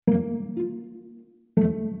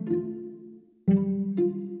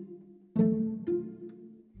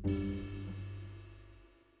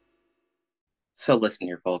So listen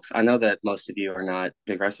here, folks. I know that most of you are not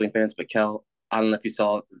big wrestling fans, but Kel, I don't know if you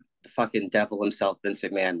saw the fucking devil himself, Vince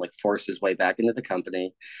McMahon, like force his way back into the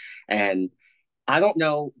company. And I don't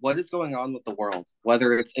know what is going on with the world,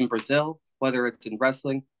 whether it's in Brazil, whether it's in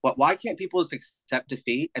wrestling. Why can't people just accept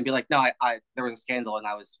defeat and be like, no, I there was a scandal and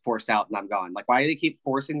I was forced out and I'm gone? Like, why do they keep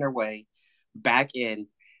forcing their way back in?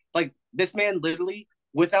 Like, this man literally,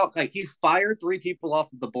 without, like, he fired three people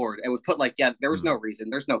off of the board and would put, like, yeah, there was no reason,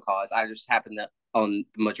 there's no cause. I just happen to own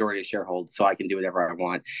the majority of shareholders, so I can do whatever I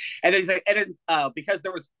want. And then he's like, and then because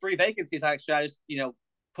there was three vacancies, I just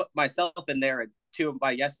put myself in there and two of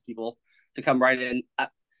my yes people to come right in.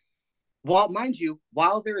 While, mind you,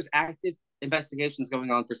 while there's active investigations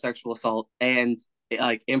going on for sexual assault and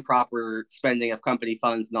like improper spending of company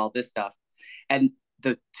funds and all this stuff, and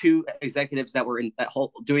the two executives that were in that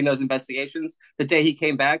whole doing those investigations, the day he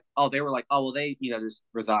came back, oh, they were like, oh, well, they just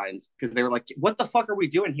resigned because they were like, what the fuck are we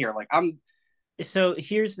doing here? Like, I'm. So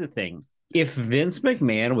here's the thing. If Vince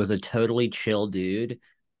McMahon was a totally chill dude,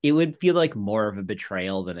 it would feel like more of a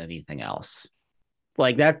betrayal than anything else.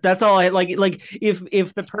 Like that's all I like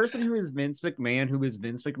if the person who was Vince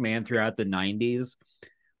McMahon throughout the 90s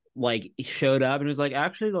like showed up and was like,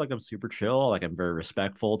 actually, like, I'm super chill, like, I'm very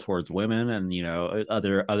respectful towards women and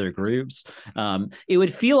other groups, it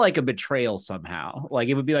would feel like a betrayal somehow. Like,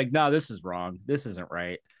 it would be like, no, this is wrong, this isn't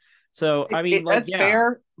right. So I mean, like, That's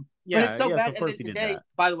fair, but it's so yes, bad. of And course then he did today, that.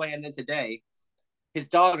 by the way, and then today, his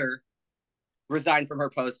daughter resigned from her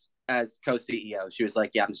post as co-CEO. She was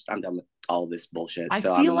like, "Yeah, I'm done with all this bullshit." I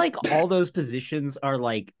So feel I'm. like all those positions are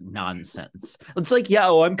like nonsense. It's like, yeah,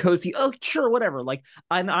 oh, I'm co-CEO. Oh, sure, whatever. Like,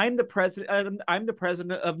 I'm the president. I'm the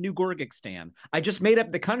president of New Gorgikstan. I just made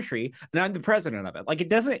up the country, and I'm the president of it. Like, it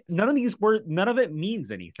doesn't. None of these words. None of it means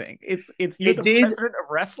anything. It's you're It the did, president of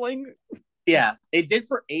wrestling. yeah, it did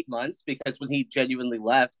for 8 months because when he genuinely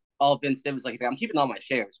left, all Vince did was like, "I'm keeping all my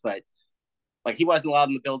shares," but like he wasn't allowed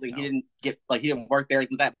in the building. He No. didn't get like he didn't work there and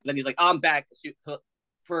that. But then he's like, "I'm back." So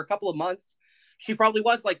for a couple of months, she probably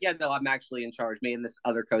was like, "Yeah, no, I'm actually in charge." Me and this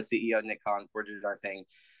other co-CEO, Nick Khan, we're doing our thing.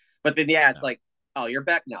 But then, yeah, it's No. like, "Oh, you're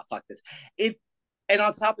back? No, fuck this." It And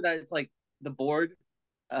on top of that, it's like the board,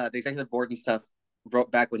 the executive board and stuff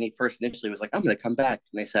wrote back when he first initially was like, "I'm going to come back,"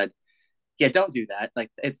 and they said, "Yeah, don't do that.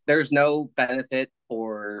 Like, there's no benefit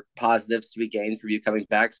or positives to be gained from you coming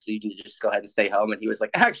back, so you can just go ahead and stay home." And he was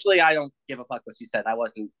like, "Actually, I don't give a fuck what you said. I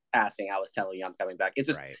wasn't asking. I was telling you I'm coming back." It's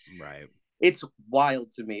just, Right. Right. it's wild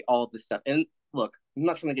to me, all this stuff. And look, I'm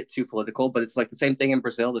not trying to get too political, but it's like the same thing in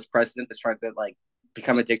Brazil. This president that's tried to like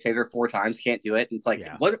become a dictator four times can't do it, and it's like,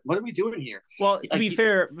 Yeah. what are we doing here? Well, Like, to be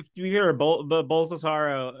fair,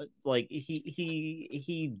 Bolsonaro, like,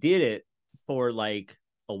 he did it for like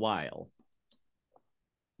a while.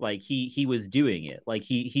 Like, he was doing it. Like,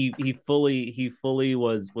 he fully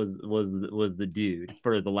was the dude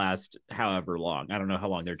for the last however long. I don't know how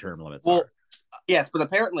long their term limits well, are. yes, but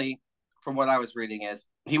apparently, from what I was reading, is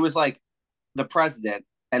he was like the president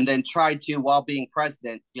and then tried to, while being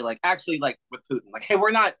president, be like, actually, like with Putin, like, hey,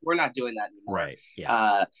 we're not doing that anymore. Right. Yeah.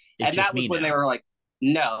 uh It's and just that me was when they now. were like,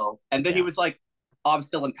 no. And then he Yeah. was like, oh, I'm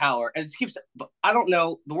still in power, and it keeps. But I don't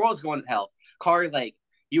know, the world's going to hell. Kari Lake,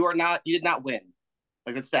 you did not win.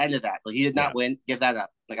 Like, it's the end of that. Like, you did Yeah. not win, give that up.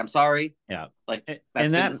 Like, I'm sorry. Yeah. Like, that's And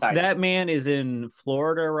been that decided. that man is in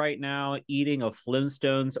Florida right now eating a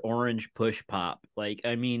Flintstones orange push pop. Like,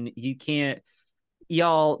 I mean, you can't,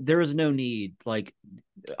 y'all, there is no need. Like,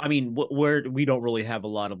 I mean, we don't really have a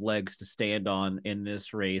lot of legs to stand on in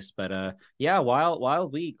this race, but yeah,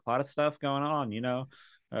 wild week, a lot of stuff going on, It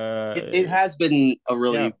uh has been a yeah.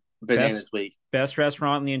 really best bananas week. best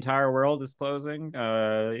restaurant in the entire world is closing.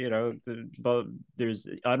 But there's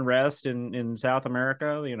unrest in South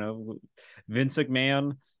America. Vince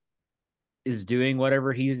McMahon is doing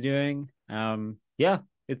whatever he's doing. Yeah,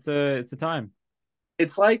 it's a time.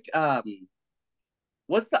 It's like,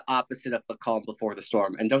 what's the opposite of the calm before the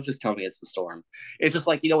storm? And don't just tell me it's the storm. It's just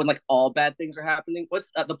like, when like all bad things are happening.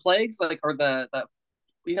 What's the plagues, like, or the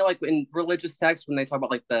like in religious texts when they talk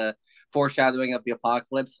about like the foreshadowing of the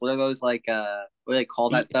apocalypse? What are those, like? What do they call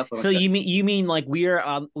that stuff? So Like the, you mean like we are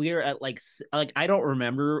at like I don't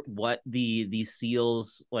remember what the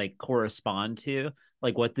seals like correspond to,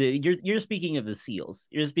 like what the you're speaking of the seals,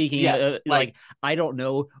 you're speaking yes, like like I don't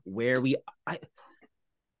know where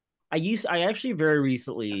I actually very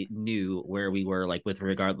recently knew where we were, like, with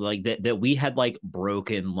regard, like, that we had like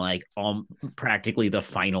broken like practically the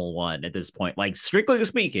final one at this point, like, strictly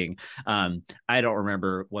speaking. I don't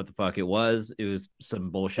remember what the fuck it was. It was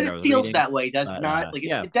some bullshit I it was feels reading, that way, does it but not? Like,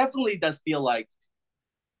 yeah. it definitely does feel like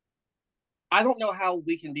I don't know how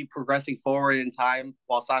we can be progressing forward in time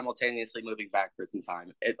while simultaneously moving backwards in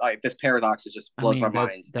time. Like this paradox is just I blows my mean,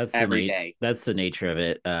 mind that's every day. the nature of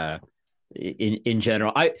it. In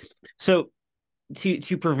general, I so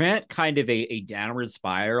to prevent kind of a downward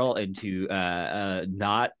spiral into up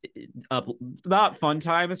not fun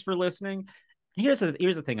times for listening. Here's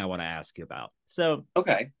the thing I want to ask you about. So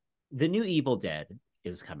Okay. the new Evil Dead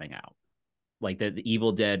is coming out, like the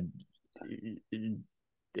Evil Dead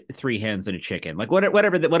three hens and a chicken, like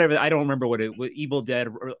whatever. I don't remember what Evil Dead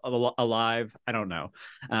Alive. I don't know.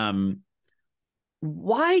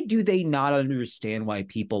 Why do they not understand why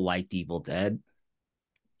people liked Evil Dead?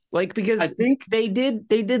 Like I because think, they did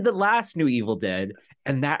the last new Evil Dead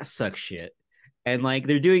and that sucks shit. And like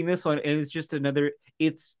they're doing this one and it's just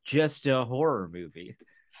a horror movie.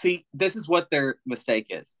 see, this is what their mistake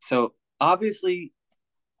is. So obviously,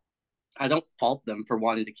 I don't fault them for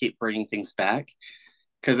wanting to keep bringing things back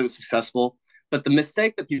because it was successful. But the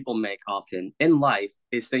mistake that people make often in life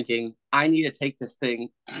is thinking, I need to take this thing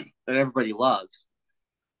that everybody loves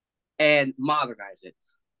and modernize it.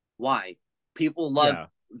 Why? People love Yeah.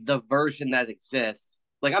 the version that exists.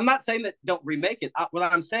 Like, I'm not saying that don't remake it.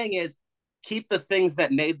 What I'm saying is keep the things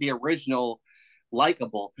that made the original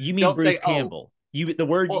likable. You mean Don't Bruce say, oh, Campbell. The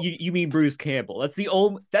word well, you mean Bruce Campbell. That's the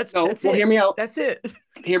old no, that's well, it. hear me out. That's it.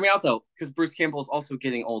 Hear me out, though, because Bruce Campbell is also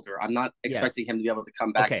getting older. I'm not Yes. expecting him to be able to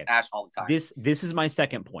come back as Okay. Ash all the time. This is my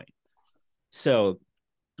second point. So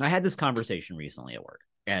I had this conversation recently at work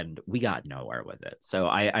and we got nowhere with it. So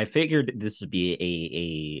I figured this would be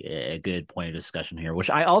a good point of discussion here, which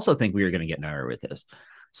I also think we are going to get nowhere with this.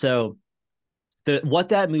 So what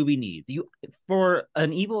that movie needs, you for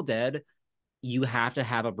an Evil Dead, you have to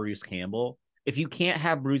have a Bruce Campbell. If you can't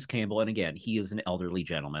have Bruce Campbell, and again, he is an elderly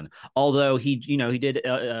gentleman, although he did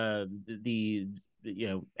the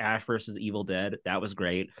Ash versus Evil Dead, that was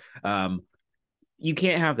great. You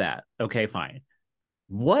can't have that. Okay, fine.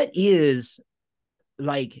 What is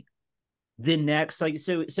like the next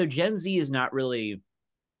so Gen Z is not really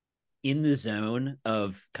in the zone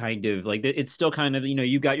of kind of like it's still kind of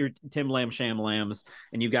you've got your Tim Lamb Shamlams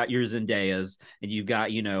and you've got your Zendayas and you've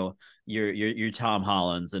got your Tom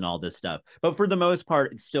Hollands and all this stuff, but for the most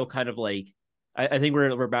part it's still kind of like I think we're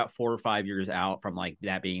about 4 or 5 years out from like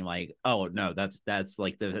that being like, oh no, that's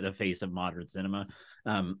like the face of modern cinema.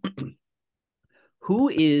 um who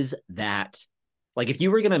is that? Like, if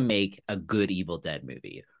you were gonna make a good Evil Dead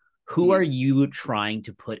movie, who are Mm. you trying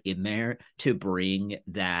to put in there to bring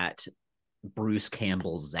that Bruce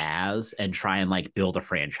Campbell zazz and try and like build a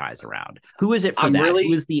franchise around? Who is it for I'm that? Who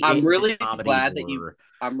really, is the I'm really comedy glad that horror?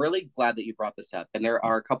 I'm really glad that you brought this up, and there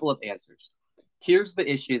are a couple of answers. Here's the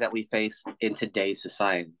issue that we face in today's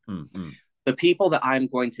society: Mm-hmm. the people that I'm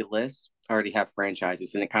going to list already have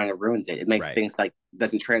franchises, and it kind of ruins it. It makes Right. things like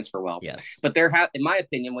doesn't transfer well. Yes. But in my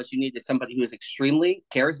opinion, what you need is somebody who is extremely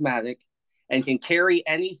charismatic and can carry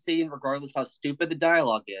any scene, regardless how stupid the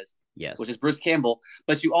dialogue is, which Yes. is Bruce Campbell.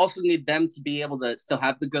 But you also need them to be able to still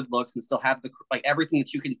have the good looks and still have the like everything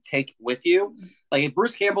that you can take with you. Like if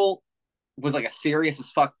Bruce Campbell was like a serious as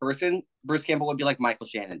fuck person, Bruce Campbell would be like Michael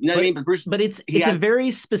Shannon. You know what I but mean? But Bruce, but it's he it's a has very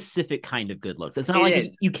specific kind of good looks. It's not it like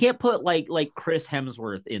is you can't put like Chris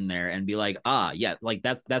Hemsworth in there and be like, yeah, like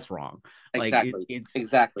that's wrong. Like exactly, it's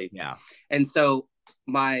exactly. yeah. And so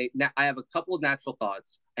I have a couple of natural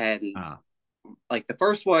thoughts, and uh like the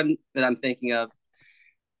first one that I'm thinking of,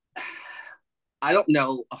 I don't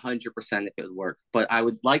know 100% if it would work, but I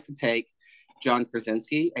would like to take John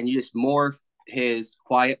Krasinski and use morph his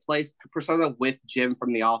Quiet Place persona with Jim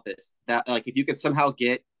from The Office. That like if you could somehow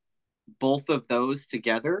get both of those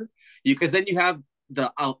together, because then you have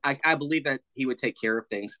I believe that he would take care of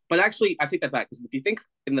things. But actually, I take that back because if you think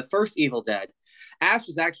in the first Evil Dead, Ash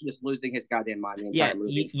was actually just losing his goddamn mind the yeah, entire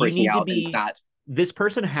movie you, and you freaking need to out, and it's be not this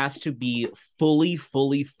person has to be fully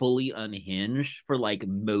unhinged for like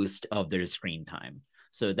most of their screen time.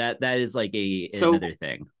 So that is like a so. another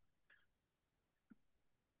thing.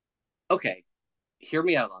 Okay, hear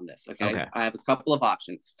me out on this. Okay, Okay. I have a couple of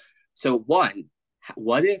options. So one,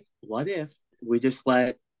 what if we just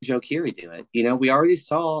let Joe Keery do it? You know, we already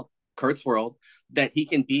saw Kurt's World that he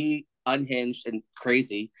can be unhinged and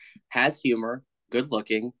crazy, has humor, good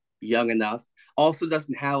looking, young enough, also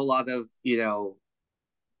doesn't have a lot of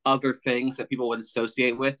other things that people would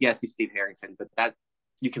associate with. Yes, he's Steve Harrington, but that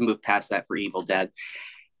you can move past that for Evil Dead.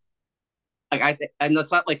 Like and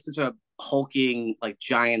that's not like such a hulking like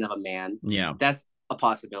giant of a man. Yeah. That's a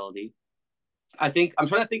possibility. I think I'm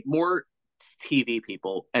trying to think more TV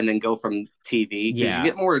people and then go from TV because you Yeah.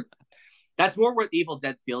 get more. That's more what Evil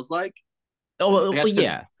Dead feels like. Oh I well, guess because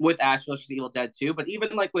yeah. with Ash versus Evil Dead 2, but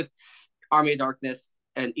even like with Army of Darkness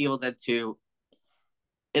and Evil Dead 2,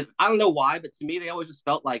 I don't know why, but to me, they always just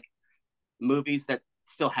felt like movies that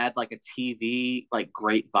still had like a TV like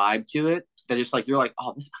great vibe to it. That just like you're like,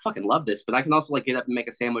 oh, this I fucking love this, but I can also like get up and make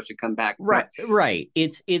a sandwich and come back. It's Right, not right.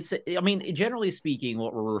 It's I mean, generally speaking,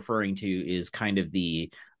 what we're referring to is kind of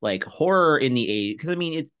the like horror in the age, because I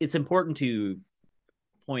mean it's important to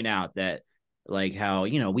point out that like how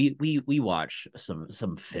we watch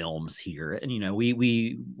some films here, and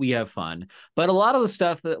we have fun, but a lot of the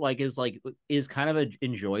stuff that is kind of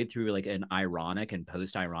enjoyed through like an ironic and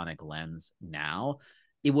post-ironic lens now.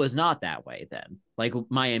 It was not that way then. Like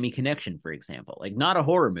Miami Connection, for example, like not a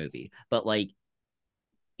horror movie, but like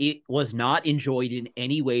it was not enjoyed in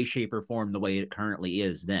any way, shape, or form the way it currently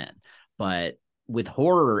is then. But with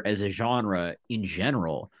horror as a genre in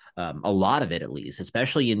general, a lot of it at least,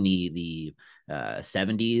 especially in the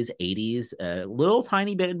 70s, 80s, a little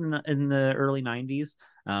tiny bit in the early 90s,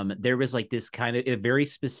 there was like this kind of a very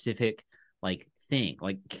specific like thing,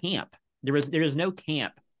 like camp. There was no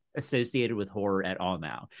camp associated with horror at all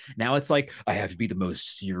now. Now it's like I have to be the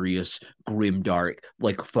most serious, grim, dark,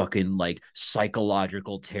 like fucking like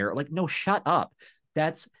psychological terror. Like, no, shut up.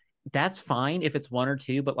 That's that's fine if it's one or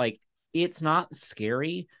two, but like it's not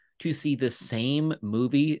scary to see the same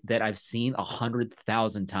movie that I've seen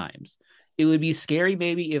 100,000 times. It would be scary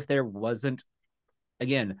maybe if there wasn't,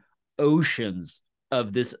 again, oceans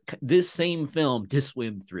of this same film to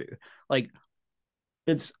swim through. Like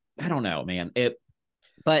it's I don't know, man.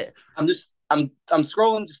 But I'm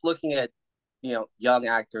scrolling just looking at young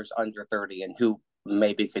actors under 30 and who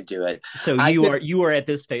maybe could do it. so I you are could you are at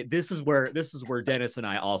this state. This is where Dennis and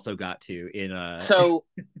I also got to in so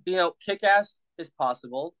Kick Ass is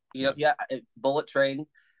possible. Yeah, Bullet Train,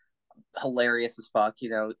 hilarious as fuck.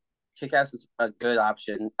 Kick Ass is a good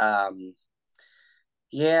option.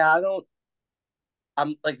 Yeah, I don't.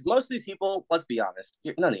 I'm like most of these people. Let's be honest.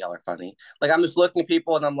 None of y'all are funny. Like I'm just looking at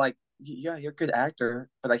people and I'm like, yeah, you're a good actor,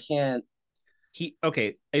 but I can't. he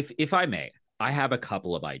okay, if I may, I have a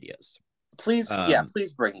couple of ideas. Please, yeah, Um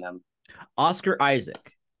please bring them. Oscar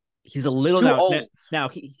Isaac. He's a little Too now. old. Now,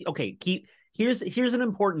 okay. Here's an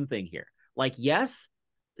important thing here. Like, yes.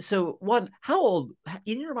 So, one, how old?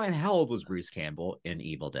 In your mind, how old was Bruce Campbell in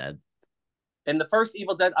Evil Dead? In the first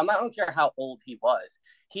Evil Dead, I don't care how old he was.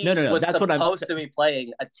 No, He no, no. was That's what I'm. supposed to be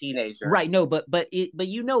playing a teenager. Right. No, but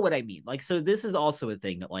you know what I mean. Like, so this is also a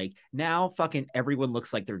thing that like now fucking everyone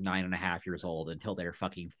looks like they're 9.5 years old until they're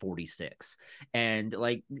fucking 46, and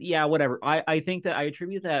like yeah, whatever. I think that I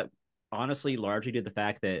attribute that honestly largely to the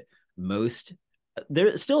fact that most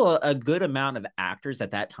there's still a good amount of actors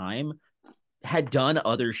at that time had done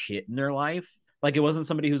other shit in their life. Like it wasn't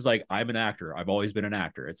somebody who's like, I'm an actor. I've always been an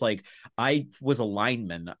actor. It's like I was a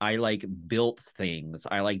lineman. I like built things.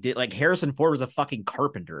 I like did like Harrison Ford was a fucking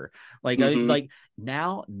carpenter. Like I Mm-hmm. like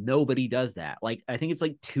now nobody does that. Like I think it's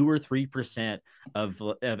like 2 or 3% of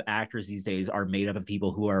actors these days are made up of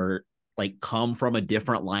people who are like come from a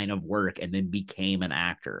different line of work and then became an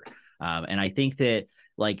actor. And I think that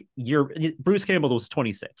like you're Bruce Campbell was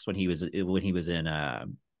 26 when he was in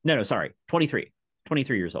no, sorry, 23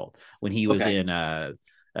 years old when he was Okay. in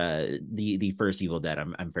the first Evil Dead.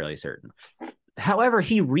 I'm fairly certain. However,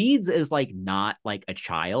 he reads as like not like a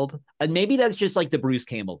child, and maybe that's just like the Bruce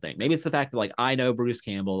Campbell thing. Maybe it's the fact that like I know Bruce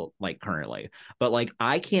Campbell like currently, but like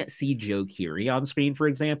I can't see Joe Keery on screen, for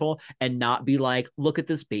example, and not be like, look at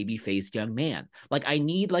this baby faced young man. Like I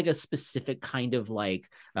need like a specific kind of like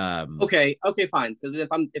Okay. Okay. Fine. So then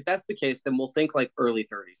if that's the case, then we'll think like early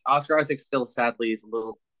 30s. Oscar Isaac still sadly is a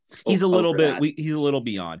little he's a little over bit that. he's a little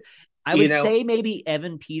beyond. I You would know. say maybe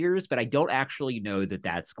Evan Peters, but I don't actually know that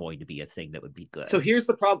that's going to be a thing that would be So good. here's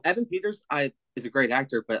the problem. Evan Peters, I is a great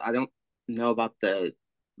actor, but I don't know about the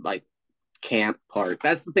like camp part.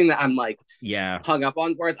 That's the thing that I'm like Yeah. hung up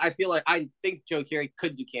on. Whereas I feel like I think Joe Keery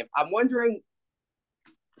could do camp. I'm wondering.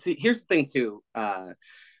 See, here's the thing too. That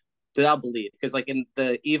I'll believe because like in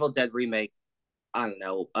the Evil Dead remake, I don't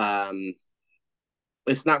know.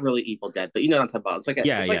 It's not really Evil Dead, but you know what I'm talking about.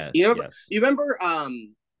 Yeah, It's like yes, yes. you remember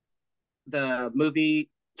the movie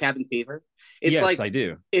Cabin Fever. It's Yes, like I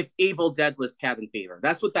do. if Evil Dead was Cabin Fever.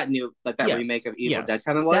 That's what that new like that remake Yes, of Evil Dead yes.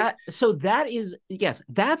 kind of was. That is yes,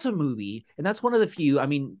 that's a movie, and that's one of the few. I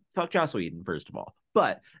mean, fuck Joss Whedon, first of all,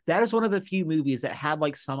 but that is one of the few movies that had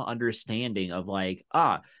like some understanding of like,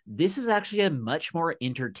 this is actually a much more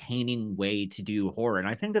entertaining way to do horror, and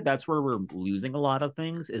I think that that's where we're losing a lot of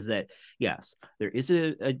things. Is that yes, there is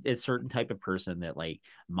a certain type of person that like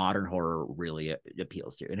modern horror really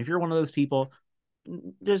appeals to, and if you're one of those people,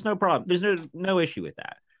 there's no problem. There's no issue with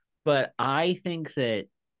that. But I think that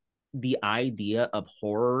the idea of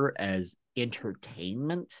horror as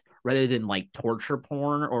entertainment rather than like torture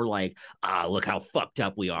porn or like, look how fucked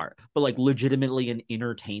up we are, but like legitimately an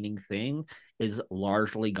entertaining thing is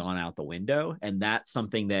largely gone out the window. And that's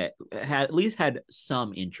something that had at least had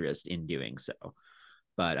some interest in doing so.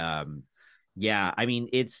 But yeah, I mean,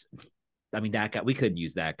 that guy, we could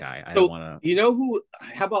use that guy. I don't So, want you know who,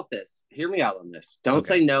 how about this? Hear me out on this. to. Don't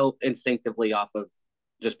Okay. say no instinctively off of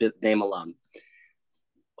just name alone.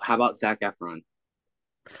 How about Zach Efron?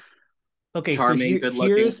 Okay, so Charming, good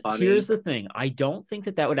looking, here's funny. the thing. I don't think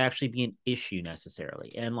that that would actually be an issue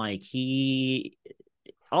necessarily. And like he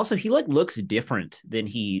also he like looks different than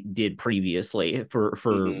he did previously for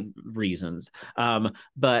Mm-hmm. reasons.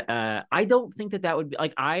 But I don't think that that would be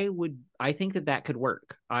like I think that that could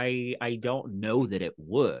work. I don't know that it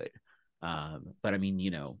would. But I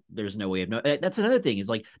mean, there's no way of knowing. That's another thing is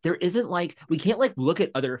like there isn't like we can't like look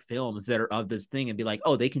at other films that are of this thing and be like,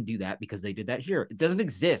 oh, they can do that because they did that here. It doesn't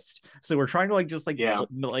exist. So we're trying to like just like Yeah.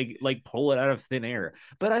 pull it out of thin air.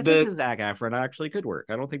 But I think The the Zac Efron actually could work.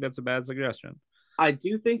 I don't think that's a bad suggestion. I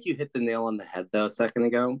do think you hit the nail on the head though a second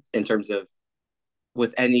ago in terms of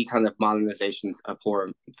with any kind of modernizations of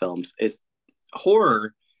horror films is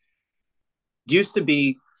horror used to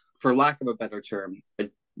be, for lack of a better term,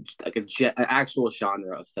 an actual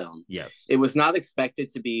genre of film. Yes. It was not expected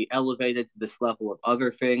to be elevated to this level of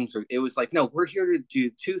other things. Or it was like, no, we're here to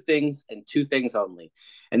do two things and two things only,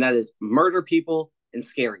 and that is murder people and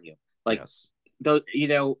scare you. Like Yes. those,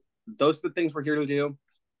 those are the things we're here to do.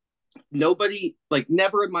 Nobody, like,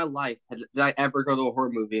 never in my life did I ever go to a horror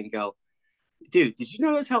movie and go, dude, did you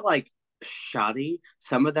notice how like shoddy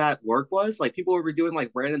some of that work was? Like people were doing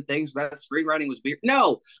like random things. That screenwriting was weird.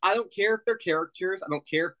 No, I don't care if they're characters. I don't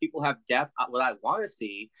care if people have depth. What I want to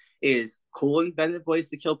see is cool, inventive ways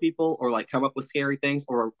to kill people, or like come up with scary things,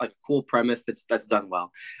 or like a cool premise that's done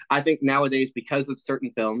well. I think nowadays, because of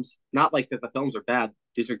certain films, not like that the films are bad.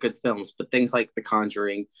 These are good films, but things like The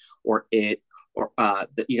Conjuring or It or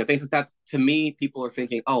things like that. To me, people are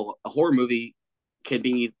thinking, oh, a horror movie can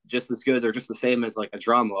be just as good or just the same as like a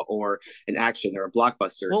drama or an action or a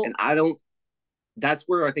blockbuster. And Well, I don't, that's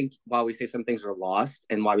where I think why we say some things are lost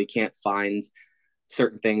and why we can't find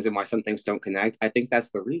certain things and why some things don't connect. I think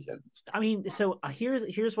that's the reason. I mean, so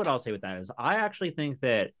here's what I'll say with that is I actually think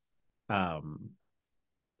that um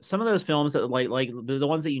some of those films that like the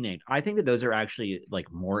ones that you named, I think that those are actually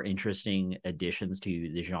like more interesting additions to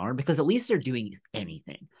the genre because at least they're doing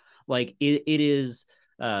anything. Like it is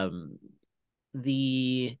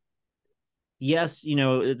the yes,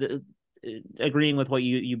 agreeing with what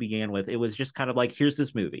you began with, it was just kind of like here's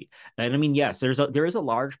this movie, and I mean yes, there is a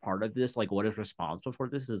large part of this like what is responsible for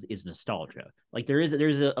this is nostalgia. Like there's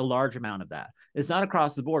a large amount of that. It's not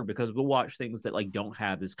across the board because we'll watch things that like don't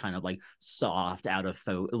have this kind of like soft out of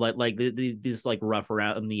like this like rough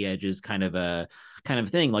around the edges kind of a kind of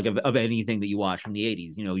thing like of anything that you watch from the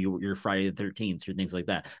 80s, your Friday the 13th or things like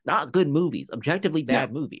that. Not good movies, objectively No,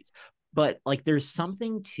 bad movies, but like there's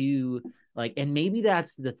something to like, and maybe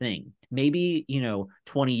that's the thing. Maybe,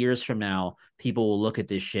 20 years from now, people will look at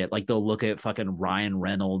this shit. Like they'll look at fucking Ryan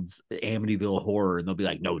Reynolds Amityville Horror and they'll be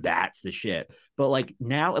like, no, that's the shit. But like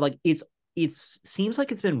now, like it's seems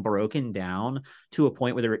like it's been broken down to a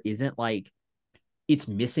point where there isn't like it's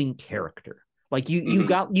missing character. Like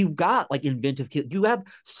mm-hmm. you've got like inventive kill. You have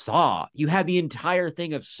Saw. You have the entire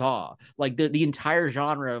thing of Saw. Like the entire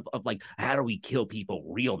genre of like how do we kill people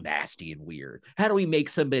real nasty and weird? How do we make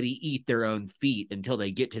somebody eat their own feet until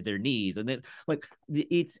they get to their knees? And then like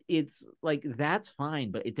it's like that's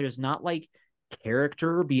fine, but there's not like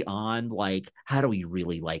character beyond like how do we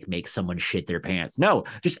really like make someone shit their pants. No,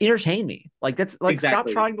 just entertain me. Like that's like stop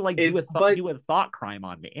Exactly. trying to like It's but do a thought crime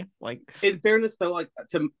on me. Like in fairness though, like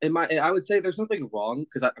I would say there's nothing wrong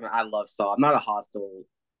because I mean, I love Saw. I'm not a hostile,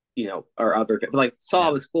 or other thing, but like Saw I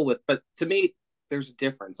yeah was cool with. But to me, there's a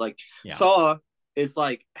difference. Like yeah Saw is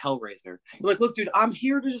like Hellraiser. You're like, look, dude, I'm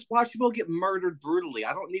here to just watch people get murdered brutally.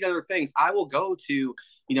 I don't need other things. I will go to,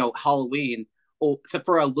 Halloween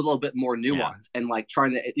for a little bit more yeah nuance and like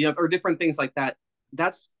trying to, or different things like that.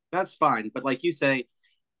 That's fine. But like you say,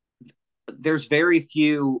 there's very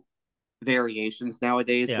few variations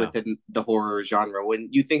nowadays yeah within the horror genre. When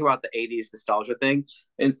you think about the 80s nostalgia thing,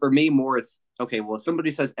 and for me more it's okay, well if somebody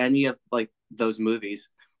says any of like those movies,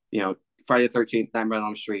 Friday the 13th, Nightmare on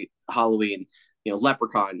Elm Street, Halloween,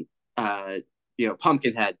 Leprechaun,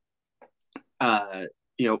 Pumpkinhead, uh,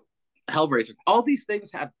 you know, Hellraiser, all these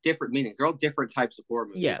things have different meanings. They're all different types of horror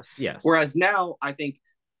movies. yes Whereas now I think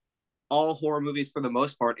all horror movies for the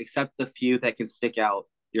most part, except the few that can stick out,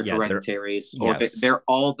 your Yeah, they're Hereditaries, or if yes. they're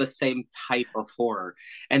all the same type of horror.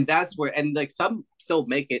 And that's where, and like some still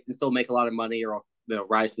make it and still make a lot of money or they'll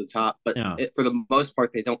rise to the top, but Yeah. for the most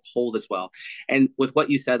part, they don't hold as well. And with what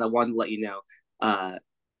you said, I wanted to let you know.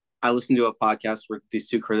 I listened to a podcast where these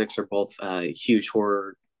two critics are both huge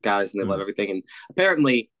horror guys and they love Mm. everything. And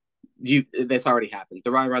apparently, that's already happened.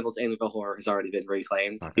 The Ryan Reynolds Amityville Horror has already been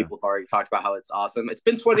reclaimed. Okay. People have already talked about how it's awesome. It's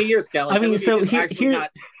been 20 years, Kelly. I That mean, movie so is actually not.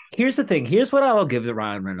 here's the thing. Here's what I'll give the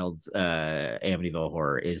Ryan Reynolds Amityville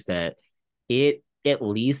Horror is that it at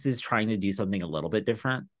least is trying to do something a little bit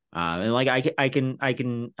different. And like I can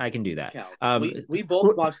do that. Cal, we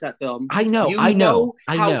both watched that film. I know, You I know, know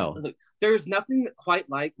I how know. look, there's nothing quite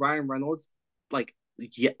like Ryan Reynolds, like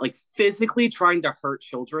like physically trying to hurt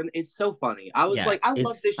children. It's so funny. I was Yeah, like, I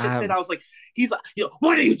love it's this shit. Then I was like, he's like,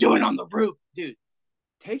 what are you doing on the roof, dude?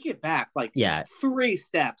 Take it back, like yeah, 3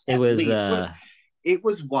 steps it at was least. It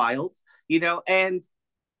was wild, and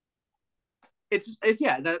it's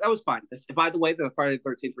yeah, that was fine. By the way, the Friday the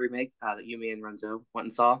 13th remake that you, me, and Renzo went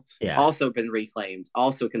and saw yeah. also been reclaimed,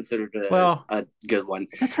 also considered Well, a good one.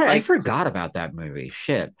 that's right. I Like, forgot about that movie.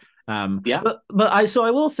 Shit. yeah, But I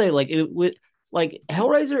will say like it with like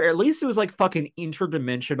Hellraiser, at least it was like fucking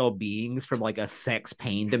interdimensional beings from like a sex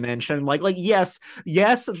pain dimension. Yes,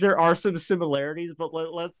 yes, there are some similarities, but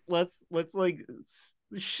let's like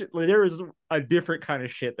there is a different kind of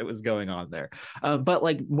shit that was going on there. But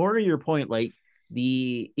like more to your point, like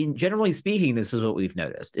the in generally speaking, this is what we've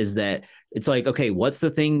noticed is that it's like, okay, what's the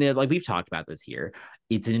thing that like we've talked about this here?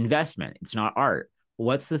 It's an investment, it's not art.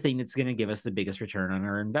 What's the thing that's going to give us the biggest return on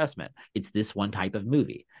our investment? It's this one type of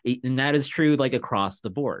movie. And that is true like across the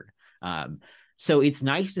board. So it's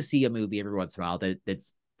nice to see a movie every once in a while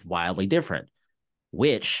that's wildly different,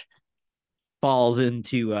 which falls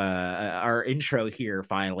into our intro here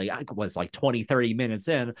finally. I was like 20, 30 minutes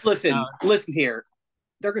in. listen here.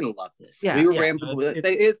 They're gonna love this. Yeah, We were yeah. rambling.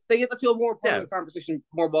 They get to feel more part Yeah. of the conversation,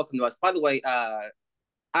 more welcome to us. By the way,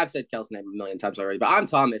 I've said Kel's name a million times already, but I'm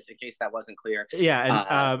Thomas. In case that wasn't clear, Yeah,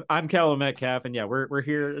 and I'm Callum Metcalf, and yeah, we're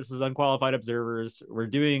here. This is Unqualified Observers. We're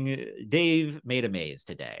doing Dave Made a Maze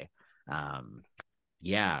today. Um,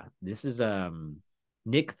 yeah, this is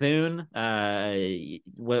Nick Thune.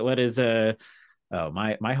 What is oh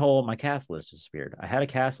my cast list disappeared. I had a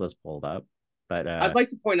cast list pulled up, but I'd like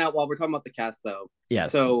to point out while we're talking about the cast, though.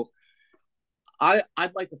 yes, So I'd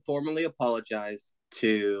like to formally apologize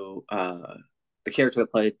to the character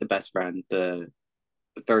that played the best friend, the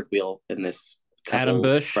third wheel in this Adam couple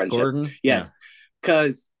Bush, friendship. Gordon. Yeah, Yes,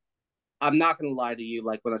 because I'm not gonna lie to you.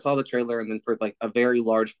 Like when I saw the trailer, and then for like a very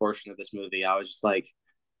large portion of this movie, I was just like,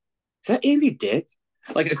 "Is that Andy Dick?"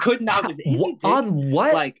 Like I couldn't. I was like, "Andy Dick?" on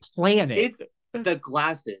what Like planet? it's the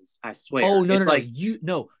glasses. I Oh swear, no it's no no like you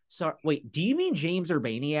no sorry wait. Do you mean James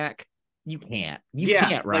Urbaniak? You yeah,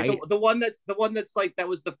 can't, like right? the one that's like that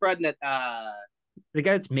was the friend that The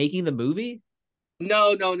guy that's making the movie.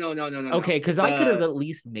 no. Okay, because I could have at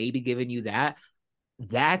least maybe given you that.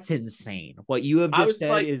 That's insane. What you have I just was just said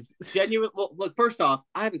like is genuine. Well, look, first off,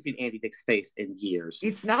 I haven't seen Andy Dick's face in years,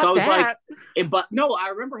 it's so I not was like, that. but no, I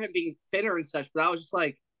remember him being thinner and such. But I was just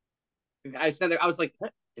like, I said, I was like,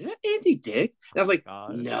 is that Andy Dick? And I was like,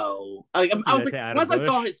 God. no. Like, Don't do I was that like, to Adam once I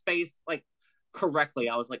saw Bush. his face like correctly,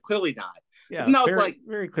 I was like, clearly not. But Yeah, then I was very like,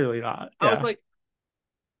 very clearly not. I was Yeah. like,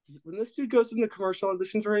 when this dude goes into commercial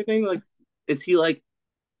auditions or anything, like, is he like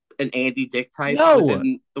an Andy Dick type No,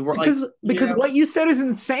 within the world? Like, because what you said is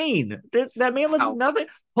insane. That man looks how nothing.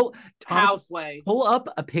 Thomas, houseway. pull up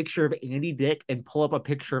a picture of Andy Dick and pull up a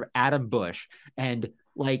picture of Adam Bush and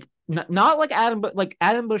like not like Adam, but like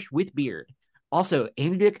Adam Bush with beard. Also,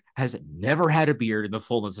 Andy Dick has never had a beard in the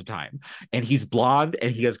fullness of time, and he's blonde and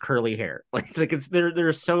he has curly hair. Like it's there. There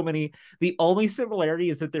are so many. The only similarity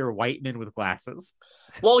is that they're white men with glasses.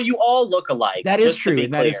 Well, you all look alike, That is just to true, be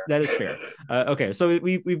and clear. that is fair. Okay, so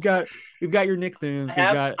we've got your Nick Thunes. We've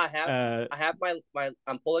got I have my.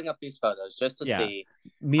 I'm pulling up these photos just to yeah, see.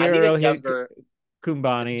 I need a Miro younger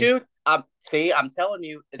Kumbani. dude. See, I'm telling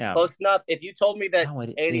you, it's Yeah, close enough. If you told me that no,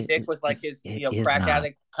 Andy Dick was like his, it is crack not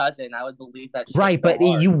addict cousin, I would believe that shit right. so But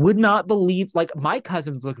hard. you would not believe like my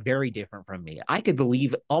cousins look very different from me. I could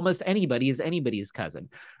believe almost anybody is anybody's cousin,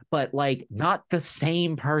 but like not the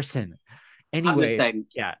same person. I'm just Anyway, saying,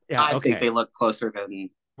 yeah, I think okay. they look closer than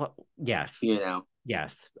Well, yes, you know.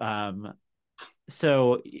 yes.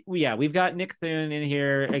 So yeah, we've got Nick Thune in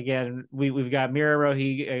here again. We've got Mira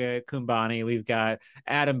Rohi Kumbani. We've got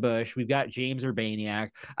Adam Bush. We've got James Urbaniak.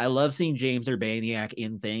 I love seeing James Urbaniak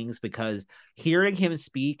in things because hearing him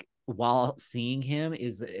speak while seeing him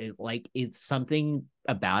is like it's something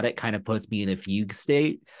about it kind of puts me in a fugue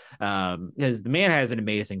state. Because the man has an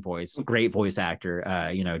amazing voice, great voice actor.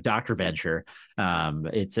 Dr. Venture.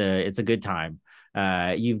 It's a good time.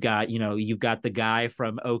 You've got the guy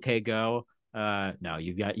from OK Go. No,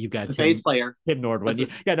 you've got The bass player. Tim Nordwin.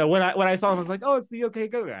 That's Yeah, no. When I saw him, I was like, oh, it's the OK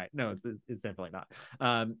Go guy. No, it's definitely not.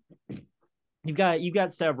 Um, you've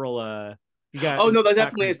got several. You got Oh no, that Scott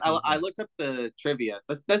definitely is. I Christie. looked up the trivia.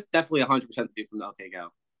 That's definitely 100% the dude from the OK Go.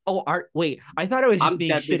 Oh, Art. Wait, I thought I was just I'm being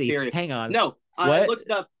deadly shitty. serious. Hang on. No, I What? looked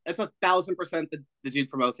it up. It's 1,000% the dude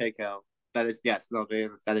from OK Go. That is yes, no,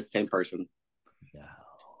 that is the same person. No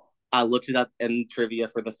I looked it up in trivia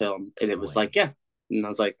for the film, and it was like, way. yeah, and I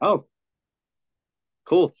was like, oh,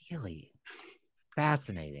 cool. Really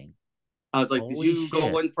fascinating. I was like, did Holy you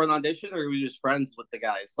go shit. in for an audition, or were you just friends with the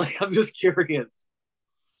guys? Like, I'm just curious.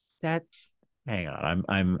 That. Hang on.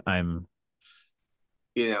 I'm.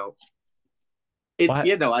 You know, it's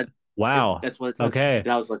What? Wow. that's what it says, Okay. and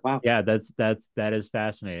I was like, wow. Yeah, that is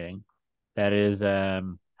fascinating. That is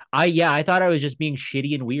I thought I was just being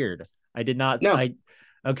shitty and weird. I did not No, I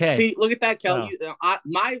Okay. see, look at that, Kel. Wow.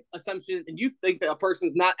 My assumption, and you think that a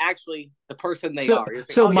person's not actually the person they So are. You're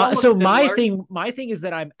saying, so oh, my y'all look so my similar. thing is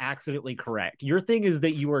that I'm accidentally correct. Your thing is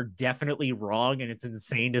that you are definitely wrong and it's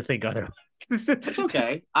insane to think otherwise. It's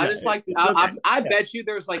okay. I Yeah, just like it's okay. I Yeah. bet you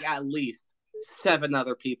there's like at least 7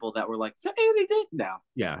 other people that were like, so Andy did now.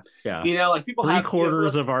 Yeah. Yeah. Like people Three have so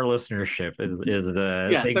quarters that's of our listenership is the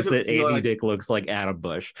yeah. Some thinks people that so Andy like Dick looks like Adam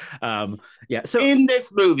Bush. Yeah. So in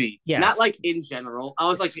this movie, not yes, like in general. I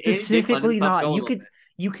was like, Andy Dick let specifically himself not. go a You little could bit.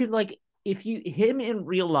 you could like if you him in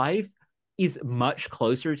real life is much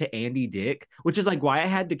closer to Andy Dick, which is like why I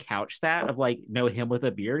had to couch that of like know him with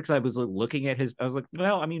a beard because I was like, looking at his. I was like,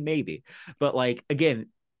 well, I mean, maybe, but like again,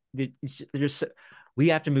 there's we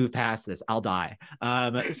have to move past this. I'll die.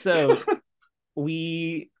 So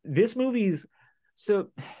we this movie's so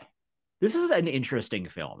this is an interesting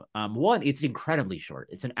film. One, it's incredibly short.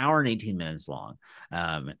 It's an hour and 18 minutes long.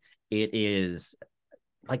 It is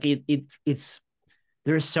like it's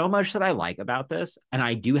there's so much that I like about this, and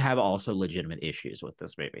I do have also legitimate issues with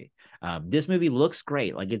this movie. This movie looks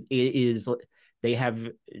great. Like it is. They have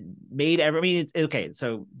made every. I mean, it's okay.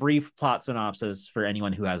 So, brief plot synopsis for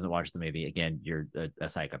anyone who hasn't watched the movie. Again, you're a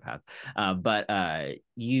psychopath. But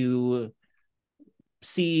you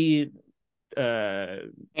see uh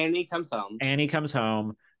Andy comes home. Annie comes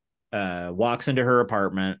home, walks into her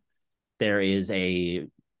apartment. There is a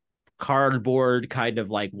cardboard kind of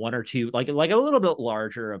like one or two like a little bit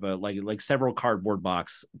larger of a like several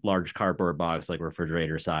large cardboard box like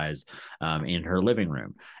refrigerator size in her living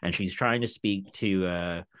room, and she's trying to speak to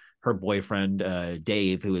her boyfriend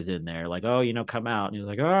Dave, who is in there, like, oh, come out, and he's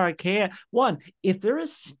like, oh, I can't. One, if there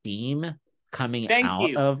is steam coming Thank out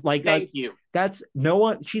you, of like thank you. that's no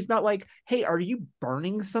one. She's not like, hey, are you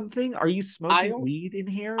burning something? Are you I smoking don't. weed in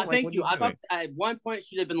here? I Like, thank what are you. you I thought doing? at one point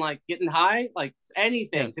she'd have been like getting high, like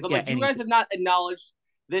anything, Yeah, because I'm yeah, like, you guys anything. have not acknowledged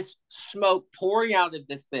this smoke pouring out of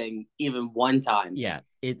this thing even one time. Yeah,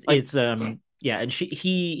 it's Like, it's yeah, and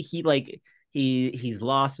he like he's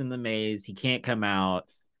lost in the maze. He can't come out.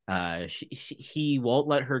 He won't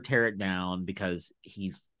let her tear it down because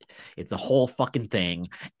it's a whole fucking thing.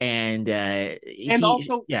 And and he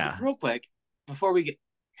also, yeah. real quick before we get,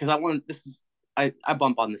 because I want this is I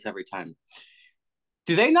bump on this every time.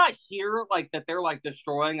 Do they not hear like that they're like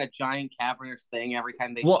destroying a giant cavernous thing every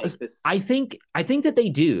time they Well, shake this? I think that they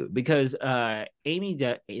do because is Amy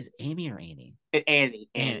or Annie? And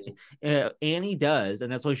Annie. Annie does,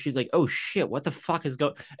 and that's why she's like, "Oh shit, what the fuck is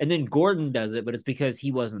going?" And then Gordon does it, but it's because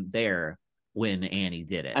he wasn't there when Annie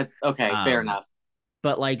did it. That's okay. Fair Um, enough.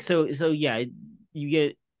 but like, so yeah, you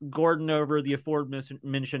get Gordon over the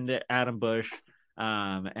aforementioned Adam Bush,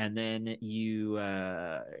 and then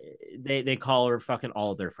they call her fucking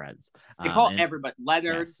all of their friends, They call and everybody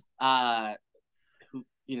Leonard. yes, Who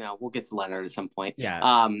we'll get to Leonard at some point. yeah,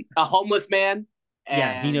 A homeless man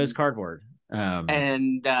yeah, he knows and cardboard.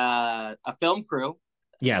 a film crew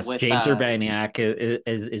Yes, with James Urbaniak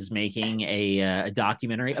is making a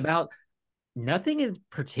documentary about nothing in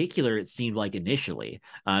particular. It seemed like initially,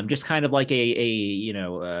 just kind of like a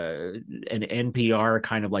an NPR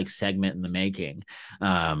kind of like segment in the making.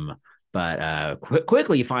 But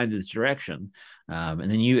quickly finds its direction, and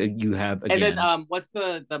then you have and then again. what's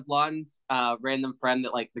the blonde random friend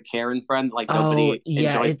that like the Karen friend like Oh nobody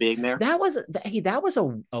yeah, enjoys it's being there. that was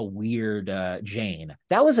a weird Jane.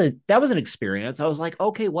 That was an experience. I was like,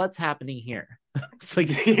 okay, what's happening here? It's like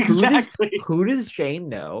Exactly. who does Jane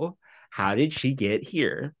know? How did she get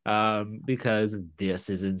here? Because this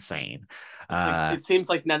is insane. It's like Uh it seems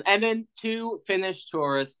like none. And then two Finnish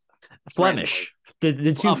tourists randomly. Flemish, the two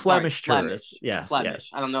I'm sorry, Flemish tourists. Flemish. Yes, Flemish. yes,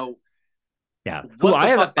 I don't know yeah. Who what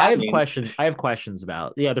the fuck I that have means. questions. I have questions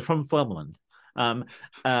about. Yeah, they're from Flemland. Um,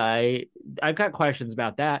 I I've got questions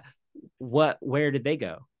about that. Where did they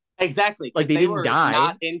go? Exactly, Like because they they didn't were not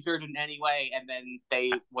die. injured in any way, and then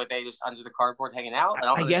they were they just under the cardboard hanging out. I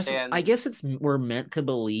don't I understand. guess it's we're meant to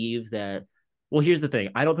believe that. Well, here's the thing.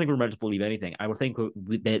 I don't think we're meant to believe anything. I would think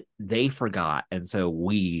that they forgot, and so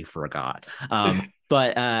we forgot.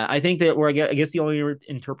 But I think that I guess the only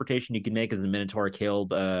interpretation you can make is the Minotaur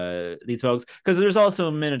killed these folks because there's also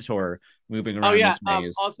a Minotaur moving Oh around yeah. this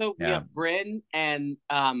maze. Also, we Yeah, have Bryn and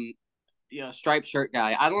striped shirt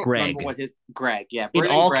guy. I don't remember Greg what his Greg. Yeah, in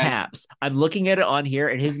Bryn and all Greg. caps. I'm looking at it on here,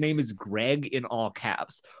 and his name is Greg in all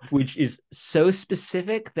caps, which is so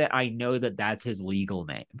specific that I know that that's his legal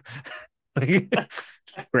name.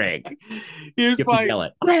 Greg. Here's You have to my. yell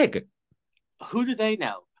it. Greg. Who do they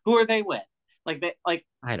know? Who are they with? Like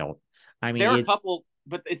I don't. I mean, there are a it's couple,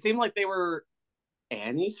 but it seemed like they were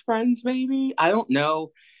Annie's friends. Maybe I don't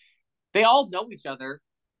know. They all know each other,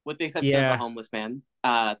 with the exception of the yeah, homeless man,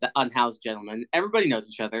 the unhoused gentleman. Everybody knows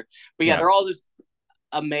each other, but yeah, yeah, they're all just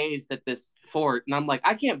amazed at this fort, and I'm like,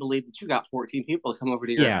 I can't believe that you got 14 people to come over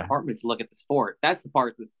to your yeah, apartment to look at this fort. That's the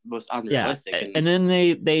part that's most yeah. unrealistic. And And then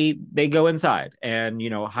they go inside, and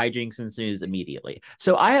hijinks ensues immediately.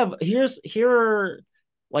 So I have here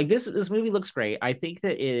like this movie looks great. I think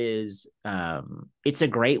that it is it's a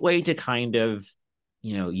great way to kind of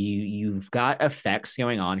you've got effects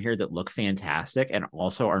going on here that look fantastic and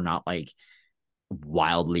also are not like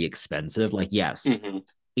wildly expensive. Like yes, mm-hmm.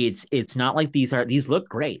 it's not like these look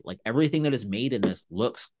great. Like everything that is made in this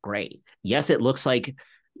looks great. Yes, it looks like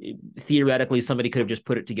theoretically somebody could have just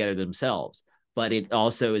put it together themselves, but it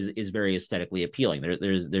also is very aesthetically appealing.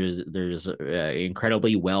 There's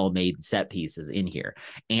incredibly well made set pieces in here,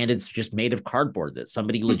 and it's just made of cardboard that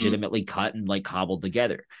somebody Mm-hmm. legitimately cut and like cobbled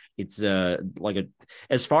together. It's like a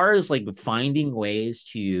as far as like finding ways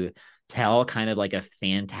to tell kind of like a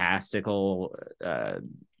fantastical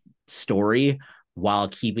story while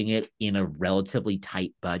keeping it in a relatively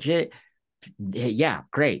tight budget. Yeah,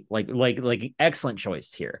 great. Like excellent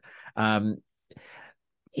choice here. Um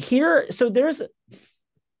here so there's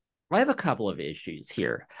I have a couple of issues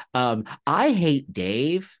here. I hate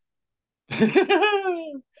Dave.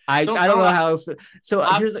 Don't I don't know I, how else so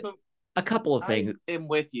I, here's so a couple of I things. am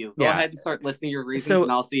with you. Go Yeah. ahead and start listing your reasons, and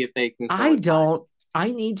So I'll see if they concur I with mine. don't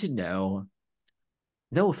I need to know.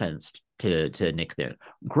 No offense to Nick Thune,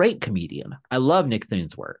 great comedian. I love Nick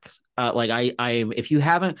Thune's works. Like I if you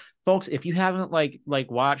haven't, folks, if you haven't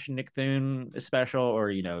watched Nick Thune special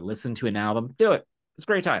or listened to an album, do it. It's a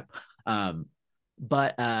great time. Um,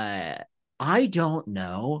 but I don't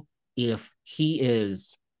know if he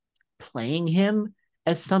is playing him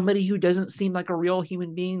as somebody who doesn't seem like a real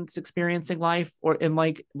human being that's experiencing life or and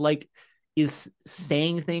like is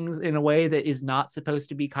saying things in a way that is not supposed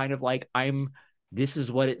to be kind of like I'm this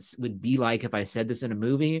is what it would be like if I said this in a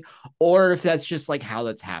movie, or if that's just like how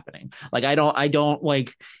that's happening. Like I don't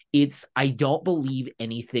like I don't believe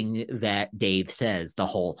anything that Dave says the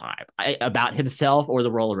whole time about himself or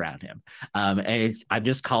the role around him. And I'm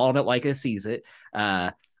just calling it like I sees it.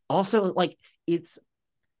 Also, like it's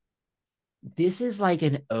this is like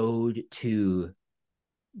an ode to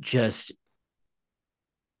just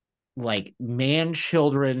like man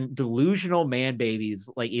children, delusional man babies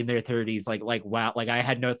like in their 30s like wow, like I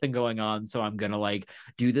had nothing going on so I'm gonna like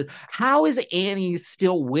do this. How is Annie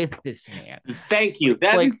still with this man? Thank you.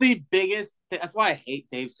 That Like is the biggest. That's why I hate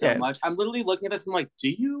Dave so much. yes, I'm literally looking at this and like, do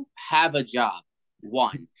you have a job?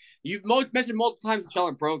 One, you've mentioned multiple times that y'all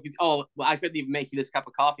are broke. Oh, well, I couldn't even make you this cup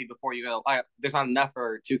of coffee before you go. There's not enough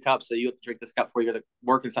for 2 cups, so you have to drink this cup before you go to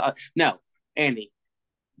work and stuff. No, Andy,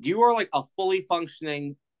 you are like a fully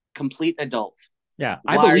functioning, complete adult. yeah,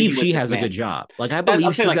 I Why are believe you with she this has a good man? job. Like I That's I'm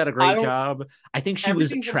believe saying she's like got a I great don't. job. I think she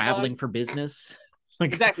was Everything's implied. traveling for business.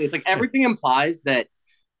 Like Exactly. It's like yeah, everything implies that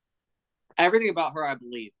everything about her, I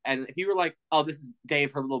believe. And if you were like, "Oh, this is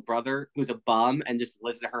Dave, her little brother, who's a bum and just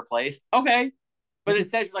lives at her place," okay. But like it's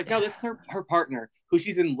instead, you're like, "No, this is her partner, who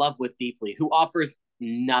she's in love with deeply, who offers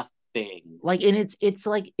nothing." like and it's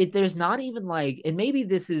like there's not even like and maybe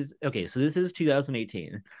this is okay so this is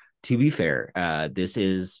 2018 to be fair this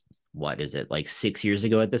is what is it like 6 years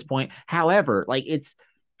ago at this point. However, like it's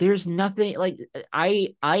there's nothing like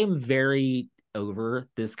I am very over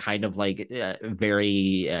this kind of like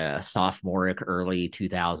very sophomoric early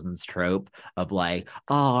 2000s trope of like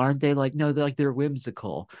oh aren't they like no they're like they're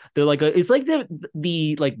whimsical they're like it's like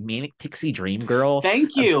the like manic pixie dream girl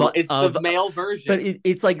Thank you. but It's the of male but version.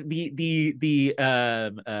 it's like the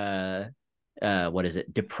what is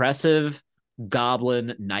it depressive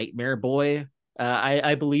goblin nightmare boy.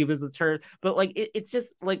 I believe is the term, but like it's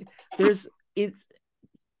just like there's it's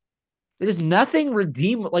there's nothing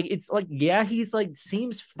redeem. Like it's like yeah, he's like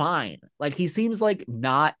seems fine. Like he seems like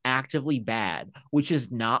not actively bad, which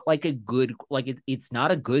is not like a good like it's not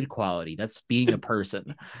a good quality. That's being a person.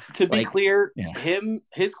 To be Like clear, yeah,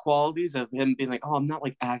 his qualities of him being like, oh, I'm not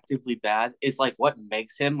like actively bad is like what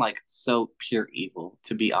makes him like so pure evil,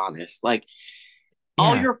 to be honest. Like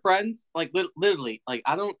all yeah, your friends, like literally, like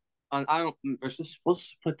I don't. Let's just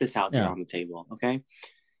put this out here yeah, on the table, okay?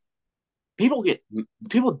 People get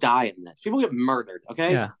people die in this. People get murdered,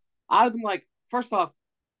 okay? yeah, I'm like, first off,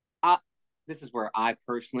 I, this is where I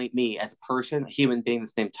personally, me as a person, a human being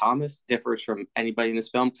that's named Thomas, differs from anybody in this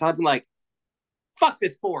film. Because I've been like, fuck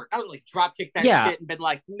this fort. I would like drop kick that yeah, shit and been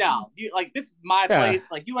like, no, you like this is my yeah. place.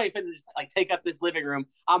 Like you ain't finna just like take up this living room.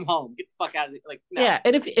 I'm home. Get the fuck out of it. Like no. Yeah,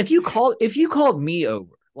 and if you called me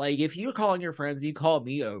over, like if you're calling your friends, you call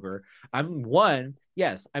me over. I'm one.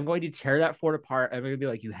 Yes, I'm going to tear that fort apart. I'm going to be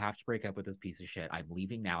like, you have to break up with this piece of shit. I'm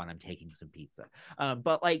leaving now, and I'm taking some pizza.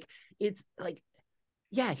 But like, it's like,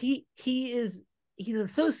 yeah, he's a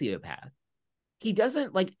sociopath. He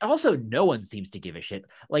doesn't like. Also, no one seems to give a shit.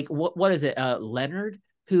 Like, what is it? Leonard,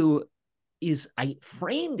 who is I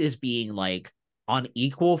framed as being like on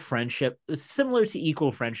equal friendship, similar to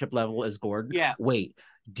equal friendship level as Gordon. Yeah, Wait,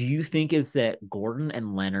 do you think is that Gordon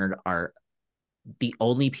and Leonard are the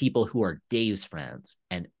only people who are Dave's friends,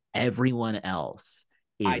 and everyone else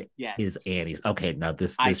is I is yes. Annie's? Okay, now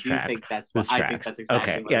this I this do track, think that's what this I think tracks. that's Okay,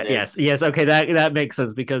 exactly what yeah, it is. yes. Okay, that makes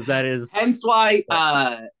sense because that is, Hence why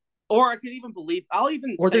or I could even believe I'll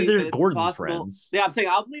even or say there's that it's Gordon's possible. friends. Yeah, I'm saying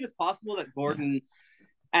I'll believe it's possible that Yeah, Gordon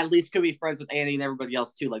at least could be friends with Annie and everybody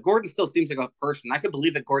else too. Like Gordon still seems like a person. I could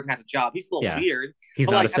believe that Gordon has a job. He's a little yeah. weird, He's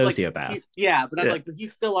but not a like I'm like sociopath. he yeah, but I'm Yeah, like but he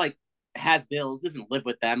still like has bills, doesn't live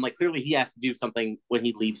with them. Like clearly he has to do something when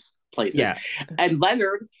he leaves places. yeah. And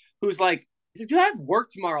Leonard, who's like, he's like, dude, I have work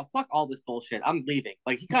tomorrow. Fuck all this bullshit. I'm leaving.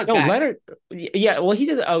 Like he comes No, back. Leonard. Yeah, well, he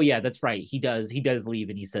does. Oh, yeah, that's right. He does. He does leave,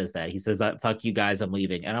 and he says that. He says that. Fuck you guys, I'm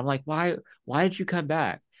leaving. And I'm like, why? Why did you come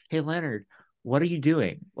back? Hey, Leonard, what are you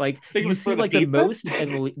doing? Like, I think it you was for seem the like pizza.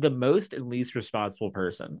 the most and least responsible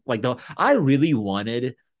person. Like, the I really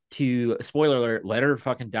wanted to. Spoiler alert: Leonard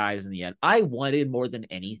fucking dies in the end. I wanted more than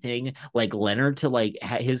anything, like Leonard to like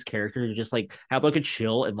his character to just like have like a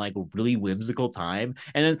chill and like really whimsical time,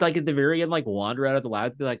 and then like at the very end, like wander out of the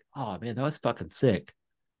lab and be like, oh man, that was fucking sick.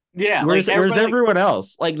 Yeah, like Where's everybody like everyone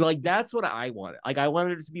else? Like that's what I wanted. Like I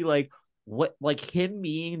wanted it to be like what like him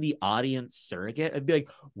being the audience surrogate and be like,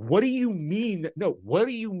 what do you mean? No, what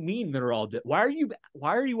do you mean they're all dead? Why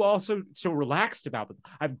are you all so relaxed about them?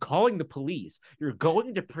 I'm calling the police. You're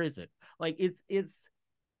going to prison. Like it's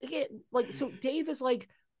again, like so Dave is like,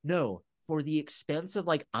 no, for the expense of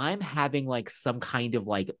like I'm having like some kind of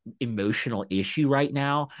like emotional issue right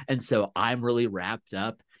now. And so I'm really wrapped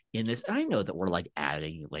up in this. I know that we're like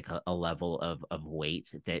adding like a level of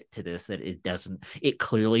weight that to this that it doesn't it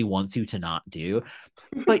clearly wants you to not do.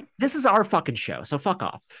 But this is our fucking show, so fuck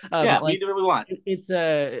off. yeah, we Like do what we want. it's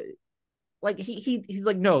a like he's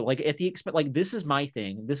like no like at the expense like this is my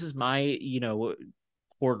thing. This is my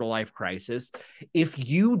quarter life crisis. If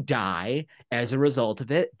you die as a result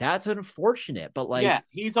of it, that's unfortunate. But Yeah, like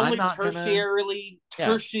he's I'm only not gonna yeah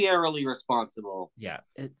tertiarily responsible yeah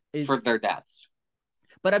for it's their deaths.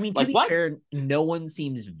 but I mean, to Like be what? fair, no one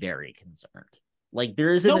seems very concerned. Like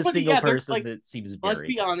there isn't a Nobody. single Yeah, they're person like. that seems Let's very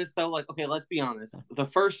be concerned. honest though. Like, okay, let's be honest. The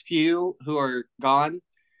first few who are gone,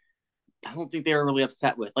 I don't think they were really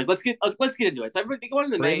upset with. Like, let's get into it. So everybody go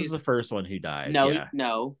into the Bryn's the maze. first one who dies. No, Yeah.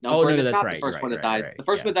 no. Oh no, Gordon no, is that's not the right. You're first right. one You're that right. You're dies. right. The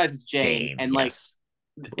first Yeah. one that dies is Jane, Jane. and like Yes.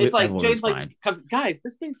 it's like Everyone was Jane's like fine. just comes, guys,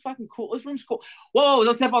 this thing's fucking cool. This room's cool. Whoa,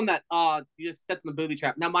 don't step on that. You just stepped in the booby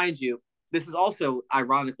trap. Now, mind you, this is also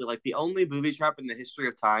ironically like the only booby trap in the history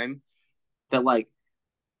of time that like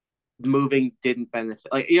moving didn't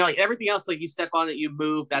benefit. Like like everything else, like you step on it, you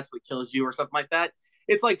move, that's what kills you or something like that.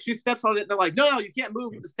 It's like she steps on it and they're like, no, you can't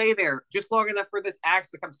move to stay there just long enough for this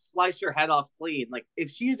axe to come slice your head off clean. Like if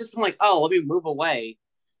she had just been like, oh, let me move away,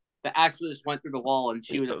 the axe would have just went through the wall and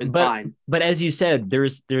she would have been But fine. but as you said,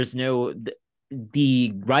 there's no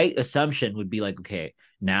the right assumption would be like, okay,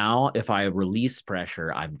 now if I release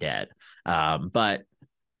pressure, I'm dead. But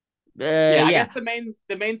Yeah, I yeah, guess the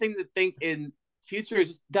main thing to think in future is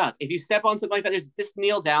just duck. If you step on something like that, just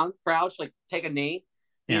kneel down, crouch, like take a knee.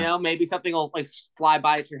 yeah. Maybe something will like fly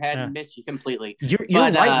by at your head Yeah. and miss you completely. You're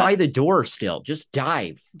But right by the door still. Just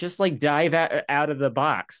dive. Just like dive out of the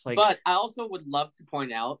box. Like I also would love to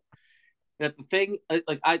point out that the thing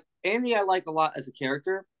like I Andy I like a lot as a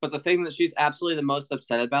character, but the thing that she's absolutely the most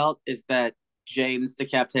upset about is that Jane's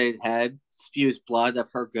decapitated head spews blood of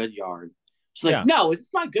her good yarn. She's like, Yeah. no, is this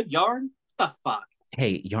my good yarn? What the fuck?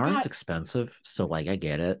 Hey, yarn's God, expensive, so like I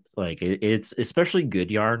get it. Like it's especially good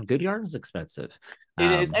yarn. Good yarn is expensive.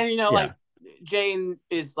 it is. And Yeah. like Jane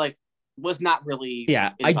is like was not really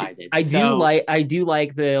Yeah, invited. I do So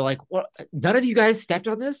like the like what none of you guys stepped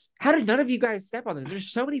on this? How did none of you guys step on this?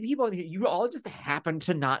 There's so many people in here. You all just happened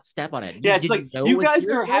to not step on it. yeah, Did she's you like, know it you was guys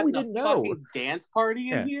here? are No, we having a didn't know. fucking dance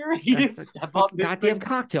party in Yeah. here. You Yeah. didn't step on Fucking this goddamn thing.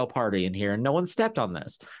 cocktail party in here and no one stepped on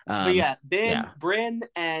this. But yeah, Yeah. then Bryn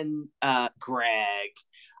and Greg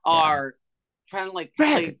Yeah. are trying to like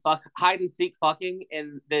play Greg. hide and seek fucking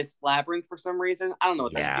in this labyrinth for some reason. I don't know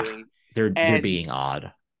what they're Yeah. doing. They're And being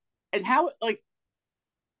odd. how like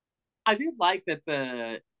I did like that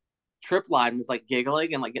the trip line was like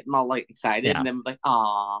giggling and like getting all like excited Yeah. and then was like,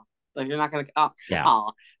 "Aw, like you're not gonna aw, Yeah.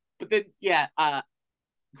 aw." But then yeah,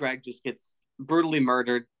 Greg just gets brutally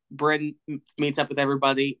murdered. Bryn meets up with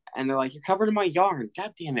everybody and they're like, "You're covered in my yarn.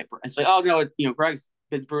 God damn it!" It's like, "Oh no, Greg's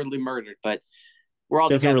been brutally murdered, but we're all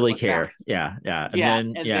Doesn't together. really Let's care. bounce." Yeah. Yeah. Yeah,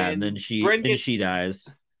 and And then then Bryn gets she dies.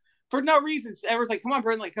 for no reason. Everyone's like, "Come on,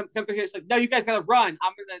 Bryn, like come through here." It's like, "No, you guys gotta run.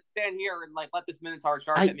 I'm gonna stand here and like let this Minotaur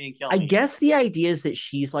charge I at me and kill I me." guess the idea is that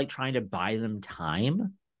she's like trying to buy them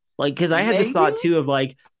time. Like, because I had this Maybe. thought too of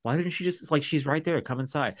like, why didn't she just like she's right there, come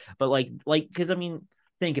inside? But because I mean,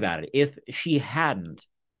 think about it. If she hadn't,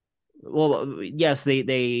 well, yes,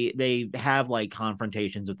 they have like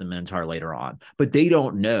confrontations with the Minotaur later on, but they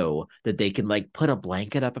don't know that they can like put a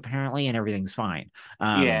blanket up apparently and everything's fine.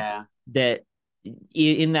 Yeah. That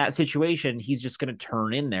in that situation, he's just going to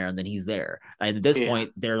turn in there and then he's there. And at this Yeah.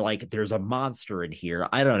 point, they're like, there's a monster in here.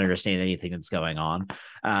 I don't understand anything that's going on.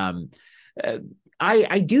 Um, uh,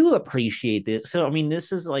 I do appreciate this. So I mean,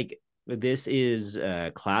 this is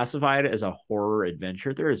classified as a horror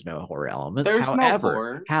adventure. There is no horror elements. There's no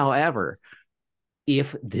horror. However,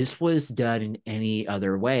 if this was done in any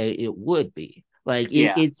other way, it would be. Like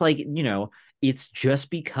Yeah. it's like, it's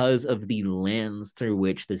just because of the lens through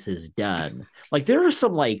which this is done. Like there are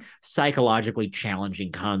some like psychologically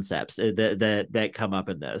challenging concepts that come up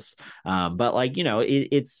in this. But like,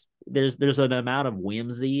 it's there's an amount of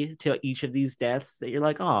whimsy to each of these deaths that you're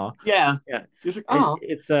like, oh, Yeah. yeah. You're like, oh,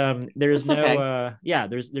 It's there's it's no okay. yeah,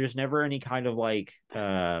 there's never any kind of like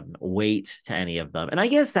weight to any of them. And I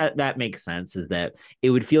guess that makes sense, is that it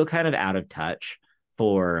would feel kind of out of touch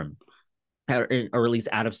for, or at least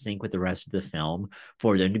out of sync with the rest of the film,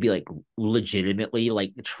 for them to be like legitimately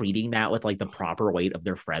like treating that with like the proper weight of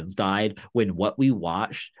their friends died, when what we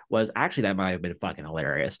watched was actually, that might have been fucking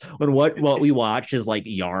hilarious, when what we watched is like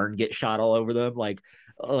yarn get shot all over them, like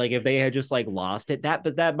if they had just like lost it,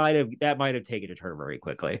 but that might have taken a turn very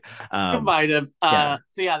quickly. It um might have. yeah.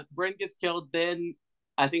 So yeah, Bryn gets killed. Then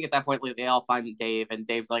I think at that point, like, they all find Dave, and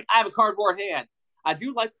Dave's like, "I have a cardboard hand." I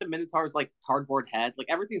do like the Minotaur's like cardboard head. Like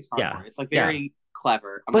everything's Yeah. cardboard. It's like Yeah. very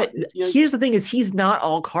clever. But here's the thing: is he's not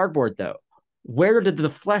all cardboard though. Where did the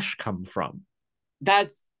flesh come from?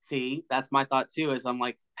 That's my thought too. Is I'm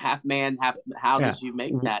like half man, half. How Yeah. did you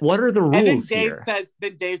make that? What are the And then rules here?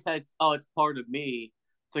 Dave says, "Oh, it's part of me."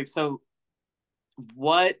 It's like, so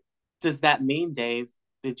what does that mean, Dave?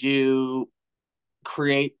 Did you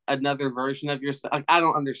create another version of yourself? Like, I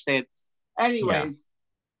don't understand. Yeah. Anyways,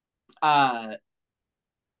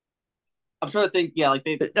 I'm trying to think. Yeah, like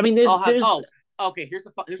they I mean, all have. there's Oh, okay. Here's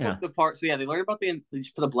yeah. the part. So yeah, they learn about they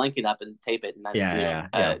just put a blanket up and tape it, and that's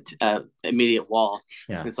Yeah. immediate wall.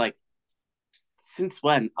 Yeah. And it's like, since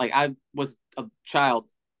when? Like I was a child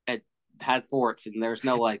and had forts, and there's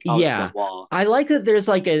no like, oh, it's just Yeah. a wall. I like that there's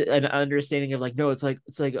like an understanding of like, no, it's like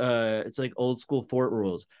old school fort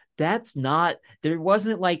rules. That's not, there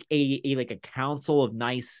wasn't like a like a council of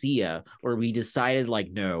Nicaea where we decided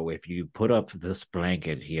like, no, if you put up this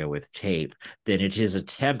blanket here with tape, then it is a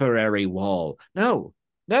temporary wall. No,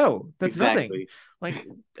 that's nothing. Exactly. Like,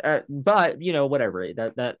 but whatever,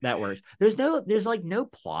 that works. There's like no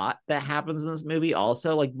plot that happens in this movie.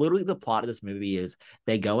 Also, like literally, the plot of this movie is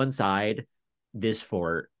they go inside this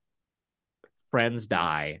fort, friends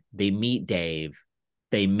die, they meet Dave,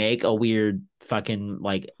 they make a weird fucking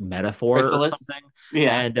like metaphor or Chrysalis. something,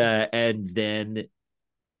 Yeah, and then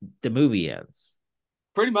the movie ends.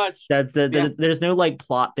 pretty much. Yeah, There's no like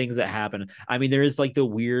plot things that happen. I mean, there is like the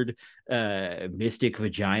weird mystic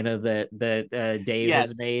vagina that Dave has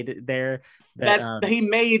yes. made there, that That's he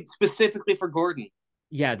made specifically for Gordon.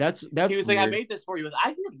 Yeah, He that's was like, I weird. made this for you. I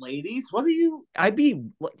get ladies. What are you? I'd be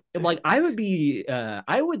like, I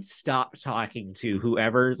would stop talking to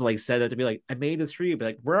whoever's like said that to me. Like, I made this for you, but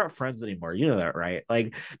like, we're not friends anymore. You know that, right?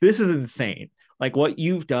 Like, this is insane. Like, what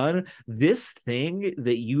you've done, this thing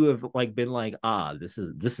that you have like been like, this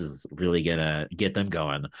is really gonna get them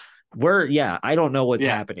going. Where, yeah, I don't know what's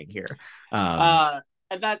Yeah. happening here. Um, Uh,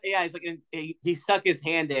 and that, yeah, he's like, and he stuck his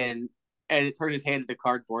hand in and it turned his hand into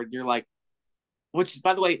cardboard. And you're like, which,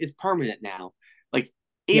 by the way, is permanent now. Like,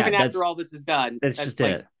 yeah, even after all this is done, that's that's just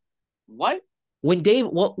like, it. what? When Dave,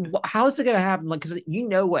 well, how is it going to happen? Like, because you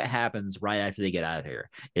know what happens right after they get out of here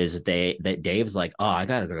is that Dave's like, oh, I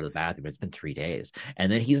got to go to the bathroom. It's been 3 days,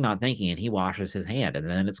 and then he's not thinking, and he washes his hand, and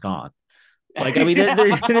then it's gone. Like, I mean,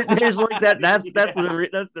 there's like that. Yeah.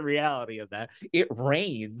 That's the reality of that. It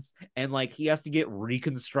rains, and like he has to get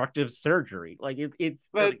reconstructive surgery. Like it's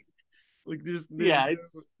But like yeah,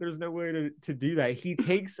 it's there's no way to do that. He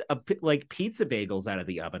takes like pizza bagels out of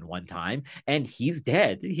the oven one time and he's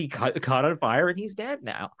dead. He caught on fire and he's dead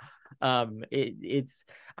now. It's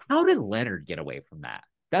how did Leonard get away from that?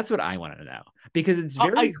 That's what I want to know because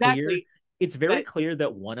exactly it's very that clear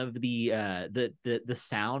that one of the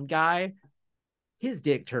sound guy, his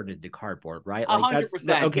dick turned into cardboard, right? a Like hundred that's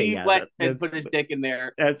percent. okay, He yeah, went and put his dick in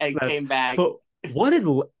there and that's came back. but what did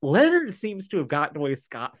Leonard seems to have gotten away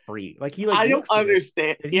scot free? Like he like I don't looks at it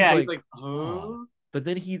understand. and he's Yeah, he's like, like, oh, huh? but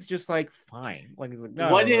then he's just like fine. Like he's like,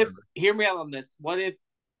 What no, if? Hear me out on this. What if,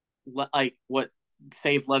 like, what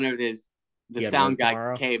saved Leonard is the he had sound work guy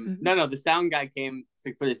tomorrow. came. No, no, the sound guy came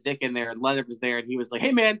to put his dick in there, and Leonard was there, and he was like,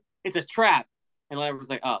 "Hey, man, it's a trap," and Leonard was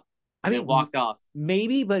like, "Oh," I and then mean, walked off.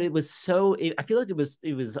 maybe, but it was so. I feel like it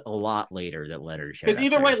was a lot later that Leonard showed Because up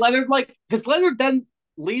either way, there. Leonard because Leonard then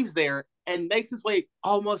leaves there and makes his way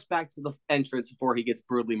almost back to the entrance before he gets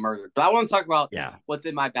brutally murdered. But I want to talk about Yeah, what's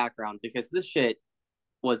in my background because this shit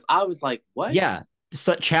was I was like, what? yeah,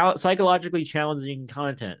 psychologically challenging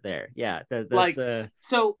content there. Yeah, that's Like,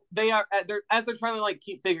 so they are they're as they're trying to like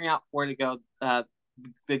keep figuring out where to go.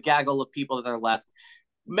 The gaggle of people that are left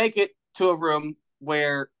make it to a room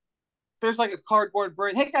where there's like a cardboard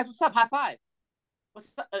bridge. Hey guys, what's up? High five.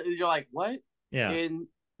 What's up? You're like, what yeah. in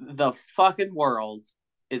the fucking world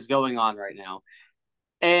is going on right now?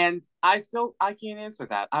 And I can't answer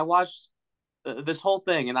that. I watched this whole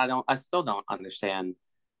thing and I still don't understand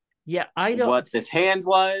Yeah, I don't. what this hand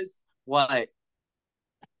was. What like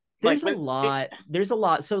There's a but it, lot. There's a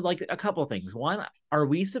lot. So, like, a couple of things. One, are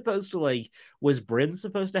we supposed to like? Was Bryn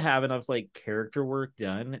supposed to have enough like character work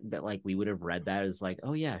done that like we would have read that as like,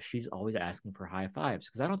 oh yeah, she's always asking for high fives?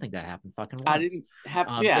 Because I don't think that happened fucking I once. didn't have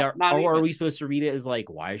yeah, not Or are even. we supposed to read it as like,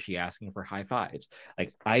 why is she asking for high fives?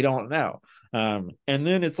 Like, I don't know. And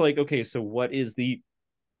then it's like, okay, so what's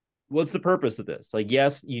the purpose of this? Like,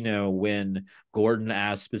 yes, when Gordon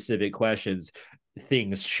asks specific questions,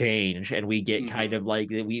 things change, and we get kind Mm-hmm. of like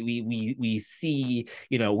we see,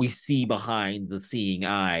 we see behind the seeing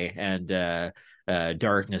eye, and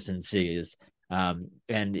darkness ensues. And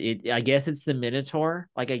I guess it's the Minotaur.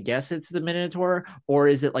 Like, I guess it's the Minotaur, or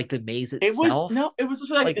is it like the maze It was itself? no, it was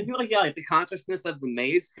just like Like, I feel like yeah, like the consciousness of the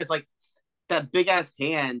maze because like that big ass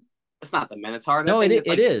hand. It's not the Minotaur. That no, thing is it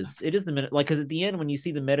like is. It is the minute, like, because at the end when you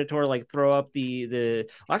see the Minotaur like throw up well,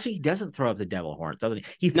 actually he doesn't throw up the devil horns, doesn't he?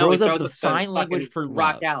 He no, he throws up throws the up the sign language fucking for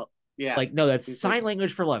rock love. out. Yeah, Like, no, that's he's like sign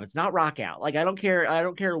language for love. It's not rock out. Like, I don't care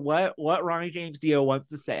what Ronnie James Dio wants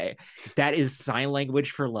to say. That is sign language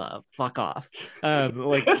for love. Fuck off.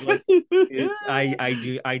 Like it's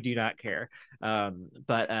I do not care.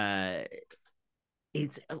 But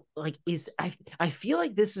it's like is I feel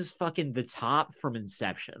like this is fucking the top from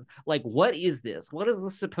Inception. Like, what is this? What is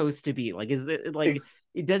this supposed to be? Like, is it like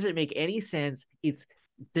it doesn't make any sense. It's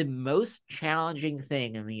the most challenging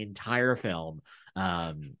thing in the entire film.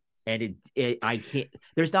 And it I can't,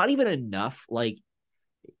 there's not even enough like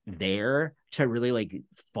there to really like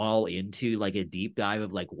fall into like a deep dive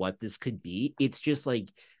of like what this could be. It's just like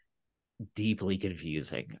deeply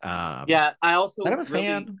confusing. yeah. I But also I'm a really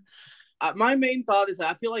fan. my main thought is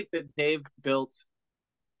that I feel like that Dave built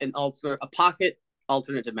a pocket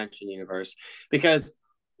alternate dimension universe because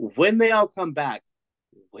when they all come back,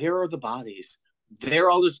 where are the bodies? They're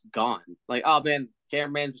all just gone. Like, oh man,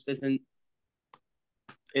 cameraman just isn't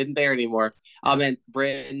there anymore. Oh Yeah. man,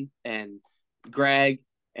 Britton and Greg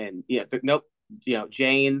and nope,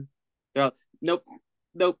 Jane. Nope,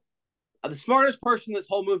 nope. The smartest person in this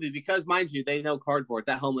whole movie, because mind you, they know cardboard.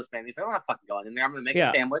 That homeless man, he's like, I'm not fucking going in there. I'm gonna make a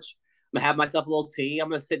Yeah. sandwich. I'm gonna have myself a little tea. I'm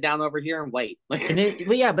gonna sit down over here and wait. And then,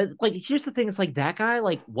 but yeah, but like, here's the thing: it's like that guy,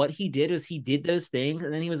 like, what he did is he did those things,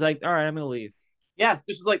 and then he was like, "All right, I'm gonna leave." Yeah,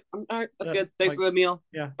 just was like, all right, that's Yeah, good. Thanks like for the meal.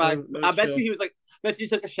 yeah, Bye. that I was bet you chill. he was like, I bet you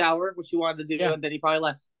took a shower, which you wanted to do, Yeah, and then he probably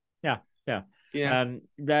left. yeah, yeah. Yeah.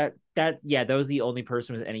 That was the only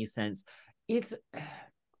person with any sense. It's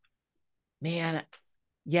man,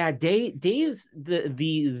 yeah, Dave's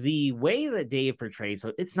the way that Dave portrays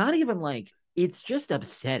it, it's not even like it's just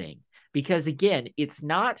upsetting because again, it's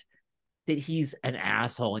not that he's an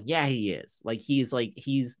asshole, and yeah, he is. Like he's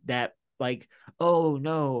that like, oh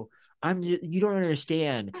no, you don't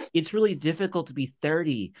understand. It's really difficult to be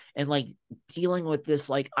 30 and like dealing with this,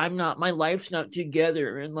 like I'm not, my life's not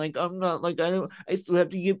together, and like I'm not, like I still have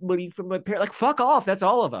to get money from my parents. Like fuck off, that's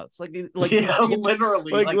all of us. Like Yeah,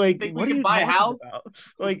 literally. Like, you think we what are can you buy a talking house? about?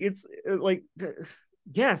 Like it's like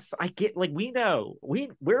yes, I get, like we know, we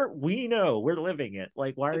know we're living it.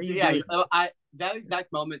 Like why are you Yeah, doing this? I that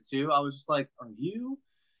exact moment too. I was just like, are you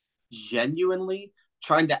genuinely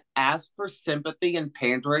trying to ask for sympathy and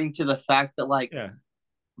pandering to the fact that like Yeah,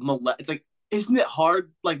 it's like, isn't it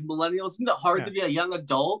hard, like millennials, isn't it hard yeah. to be a young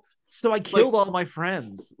adult? So I Like, killed all my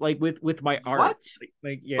friends, like with my art. what?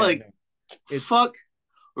 Yeah, Like, no, it's fuck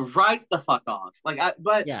right the fuck off. Like,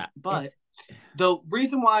 yeah, but it's the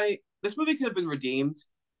reason why this movie could have been redeemed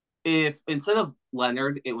if instead of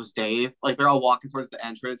Leonard, it was Dave. Like, they're all walking towards the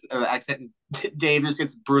entrance or the exit, and Dave just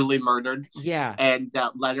gets brutally murdered, yeah, and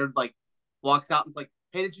Leonard like walks out and's like,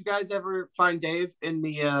 "Hey, did you guys ever find Dave in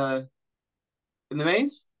the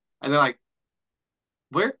maze?" And they're like,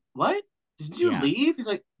 "Where? What? Did you yeah, leave?" He's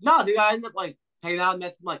like, "No, dude. I ended up like hanging out and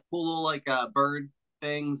met some like cool little like bird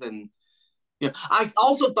things, and I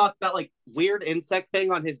also thought that like weird insect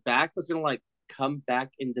thing on his back was gonna like come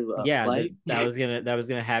back into yeah. play." That was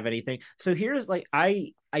gonna have anything. So here's like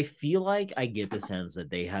I feel like I get the sense that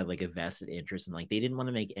they had like a vested interest in, like they didn't want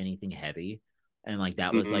to make anything heavy, and like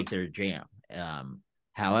that was Mm-hmm. like their jam.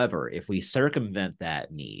 However, if we circumvent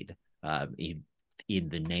that need, in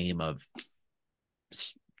the name of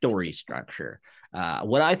story structure.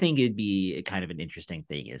 What I think it'd be kind of an interesting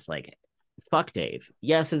thing is like, fuck Dave.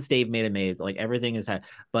 Yes, it's Dave made a maid. Like everything is that,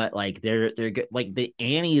 but like they're good. Like the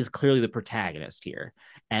Annie is clearly the protagonist here,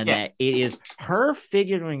 and that Yes. it is her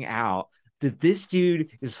figuring out that this dude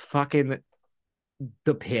is fucking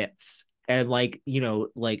the pits, and like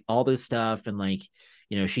like all this stuff, and like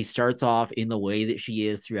she starts off in the way that she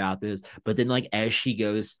is throughout this, but then like as she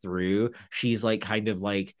goes through, she's like kind of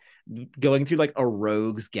like going through like a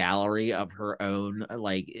rogues gallery of her own,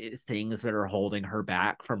 like things that are holding her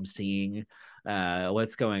back from seeing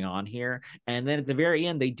what's going on here. And then at the very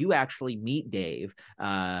end they do actually meet Dave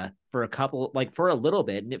for a couple, like for a little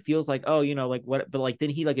bit, and it feels like, oh, like what, but like then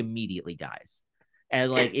he like immediately dies,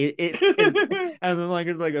 and like it's and then like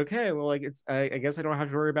it's like, okay, well, like it's I guess I don't have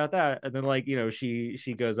to worry about that, and then like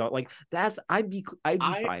she goes out, like that's I'd be I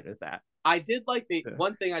fine with that. I did like the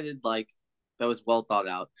one thing I did like that was well thought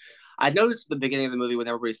out. I noticed at the beginning of the movie when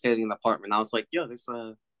everybody's standing in the apartment, I was like, "Yo, there's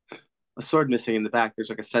a sword missing in the back. There's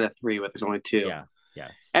like a set of three, but there's only two." Yeah,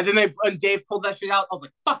 yes. And then Dave pulled that shit out. I was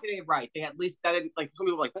like, "Fuck, it ain't right." They at least that didn't, like, some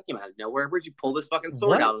people were like, "That came out of nowhere. Where'd you pull this fucking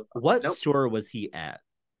sword what out of?" I was like, what "Nope." store was he at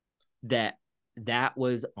that that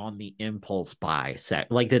was on the impulse buy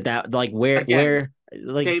set, like that like Again, where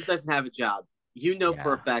like Dave doesn't have a job. You know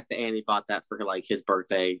for a yeah, fact that Annie bought that for like his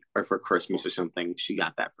birthday or for Christmas or something. She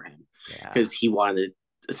got that for him yeah, because he wanted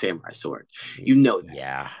a samurai sword. You know that.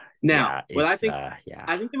 yeah, Now, yeah, what it's yeah,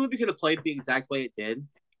 I think the movie could have played the exact way it did,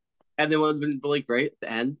 and then what would have been really great at the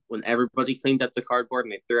end when everybody cleaned up the cardboard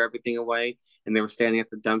and they threw everything away and they were standing at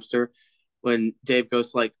the dumpster. When Dave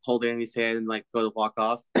goes to like hold Annie's hand and like go to walk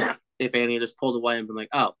off, if Annie just pulled away and been like,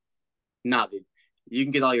 "Oh, nah, dude, you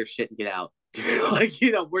can get all your shit and get out." Like,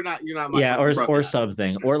 we're not, you're not my yeah, Uncle or Crocodile.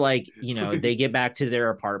 something, or like they get back to their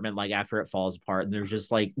apartment like after it falls apart, and there's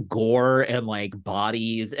just like gore and like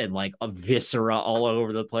bodies and like a viscera all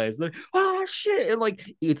over the place. Like, oh shit, and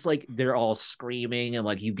like it's like they're all screaming, and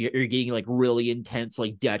like you're getting like really intense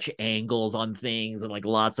like Dutch angles on things, and like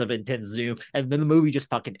lots of intense zoom, and then the movie just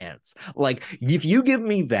fucking ends. Like if you give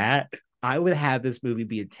me that, I would have this movie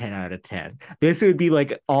be a 10 out of 10. This would be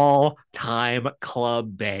like all time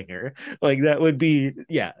club banger. Like that would be,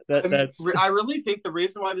 yeah, I mean, that's I really think the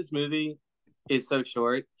reason why this movie is so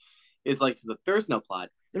short is like, so there's no plot.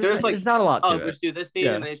 There's like, there's not a lot oh, to we it. should do this scene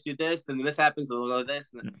Yeah. and then should do this, and then this happens, and we'll go to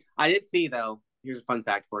this. And I did see though. Here's a fun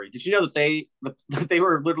fact for you. Did you know that they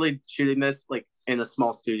were literally shooting this like in a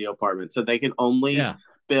small studio apartment, so they could only Yeah.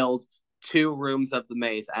 build two rooms of the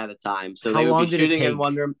maze at a time. So How they would be long did it shooting in take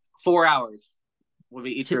one room, 4 hours would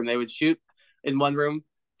be each to room. They would shoot in one room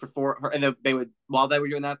for four, and then they would, while they were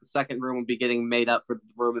doing that, the second room would be getting made up for the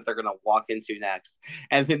room that they're going to walk into next,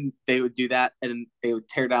 and then they would do that, and then they would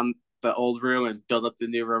tear down the old room and build up the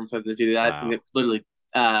new room for them to do that. And Wow. it literally,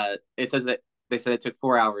 it says that they said it took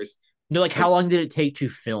 4 hours. No, like how Like, long did it take to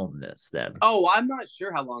film this then? oh, I'm not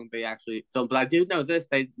sure how long they actually filmed, but I do know this: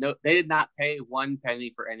 they did not pay one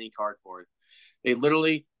penny for any cardboard. They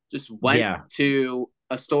literally just went Yeah. to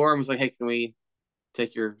a store and was like, "Hey, can we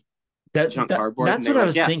take your junk cardboard?" And That's they what were I like,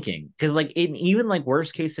 was "Yeah, thinking. Because like in even like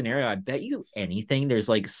worst case scenario, I bet you anything there's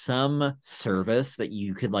like some service that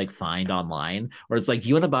you could like find online where it's like, do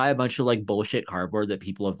you want to buy a bunch of like bullshit cardboard that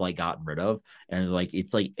people have like gotten rid of? And like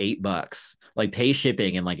it's like $8. Like pay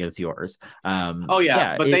shipping and like it's yours. oh yeah."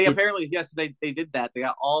 Yeah, But they it's apparently, yes, they did that. They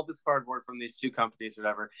got all this cardboard from these two companies, or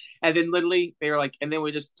whatever, and then literally they were like, and then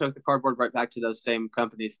we just took the cardboard right back to those same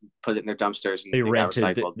companies and put it in their dumpsters, and it got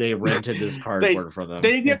recycled. they rented this they cardboard from they them.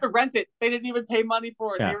 didn't Yeah. have to rent it. They didn't even pay money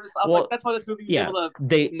for it. They Yeah. were just. I was like, Well, that's why this movie was yeah. able to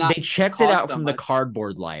They not checked it cost out so from the much.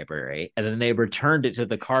 cardboard library and then they returned it to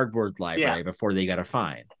the cardboard Yeah, library before they got a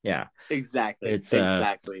fine. Yeah. exactly, It's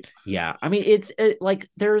exactly. yeah. I mean like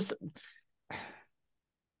there's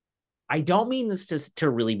I don't mean this to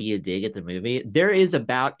really be a dig at the movie. There is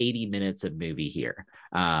about 80 minutes of movie here.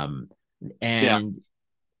 Yeah. And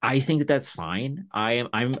I think that that's fine. I'm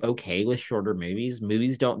okay with shorter movies.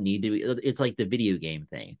 Movies don't need to be. It's like the video game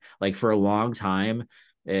thing. Like for a long time,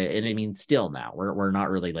 and I mean, still now we're not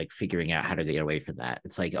really like figuring out how to get away from that.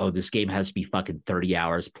 It's like, oh, this game has to be fucking 30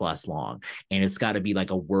 hours plus long, and it's got to be like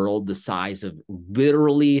a world the size of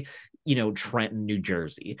literally, Trenton, New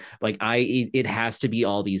Jersey. Like it has to be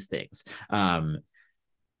all these things. Um,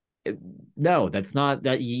 no, that's not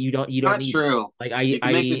that you don't Not need that. true. Like You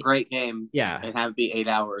can make a great game yeah, and have it be 8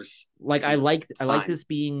 hours, like and I it's like fine. this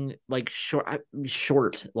being like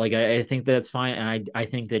short. Like I think that's fine, and I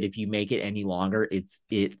think that if you make it any longer, it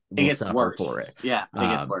It will gets suffer for worse. it. Yeah, it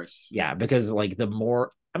gets worse. Yeah, because like the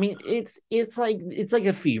more I mean, it's like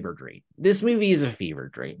a fever dream. This movie is a fever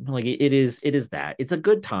dream. Like it is that. It's a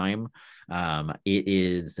good time. It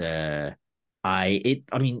is I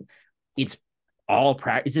mean, it's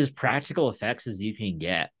it's as practical effects as you can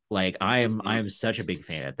get. Like I Hmm. am such a big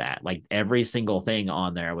fan of that. Like every single thing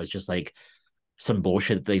on there was just like some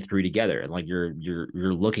bullshit that they threw together, and like you're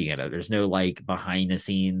looking at it. There's no like behind the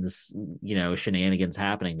scenes, shenanigans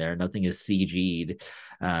happening there. Nothing is CG'd.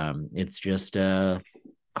 It's just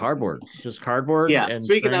cardboard Yeah. and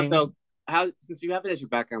Speaking of string. though, how since you have it as your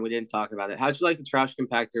background, we didn't talk about it. How'd you like the trash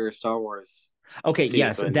compactor Star Wars Okay,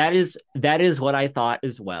 yes, sequence? that is what I thought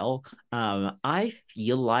as well. I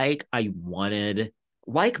feel like I wanted,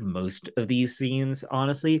 like most of these scenes,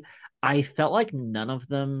 honestly, I felt like none of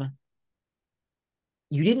them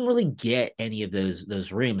you didn't really get any of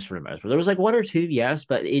those rooms for the most part. There was like one or two, yes,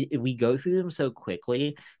 but we go through them so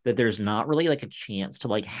quickly that there's not really like a chance to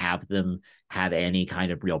like have them have any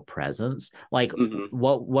kind of real presence. Like Hmm.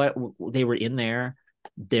 what they were in there,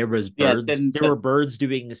 Yeah. Then there were birds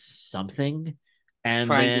doing something, and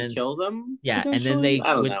trying to then kill them yeah, and then potentially. they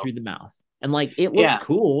I don't went know. through the mouth, and like it looked Yeah.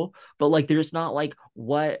 cool, but like there's not like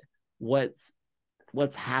what's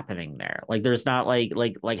what's happening there. Like there's not like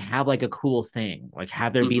have like a cool thing. Like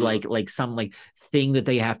have there be Hmm. like some like thing that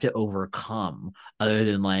they have to overcome other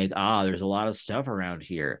than like there's a lot of stuff around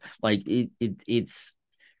here. Like it's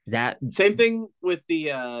that Same thing with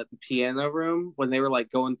the piano room when they were like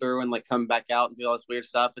going through and like coming back out and do all this weird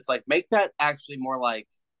stuff. It's like make that actually more like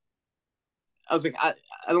I was like, I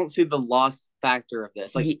don't see the lost factor of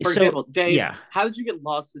this. Like, for so example, Dave, yeah. how did you get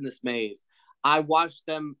lost in this maze? I watched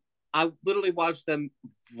them, I literally watched them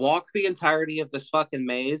walk the entirety of this fucking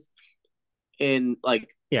maze in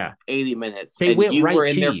like Yeah. 80 minutes. They And went you were right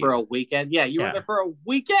in to there for you. a weekend. Yeah, you were Yeah. there for a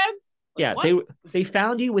weekend? Like, Yeah, what? they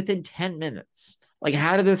found you within 10 minutes. Like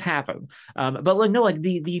how did this happen? But like no, like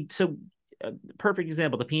the so perfect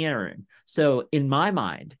example, the piano room. So in my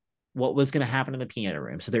mind, what was going to happen in the piano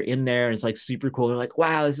room? So they're in there and it's like super cool. They're like,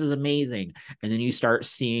 wow, this is amazing. And then you start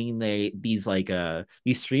seeing these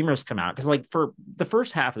streamers come out because like for the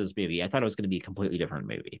first half of this movie, I thought it was going to be a completely different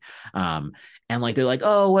movie. Um, and like they're like,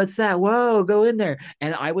 oh, what's that? Whoa, go in there.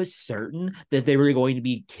 And I was certain that they were going to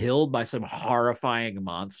be killed by some horrifying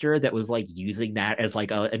monster that was like using that as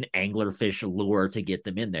like an anglerfish lure to get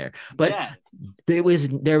them in there. But Yeah. there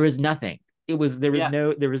was nothing. Yeah.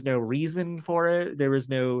 There was no reason for it. There was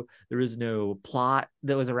no plot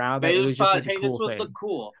that was around that. They It was just just thought, like a hey, this cool would look thing.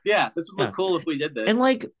 cool. Yeah, this would look Yeah. cool if we did And this.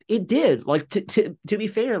 like it did. Like to be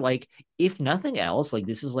fair, like if nothing else, like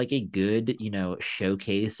this is like a good,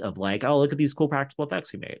 showcase of like, oh, look at these cool practical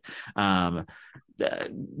effects we made. Um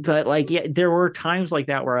but like yeah, there were times like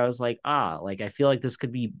that where I was like, like I feel like this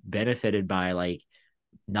could be benefited by like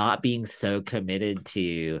not being so committed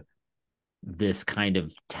to this kind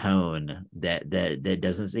of tone that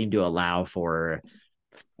doesn't seem to allow for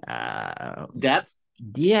Uh, Depth.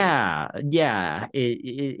 yeah.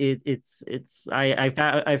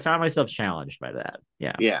 I found myself challenged by that.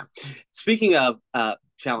 Yeah. Yeah. Speaking of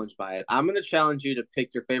challenged by it, I'm gonna challenge you to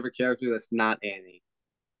pick your favorite character that's not Annie.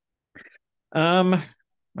 Um,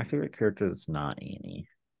 my favorite character is not Annie.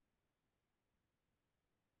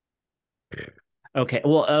 Okay,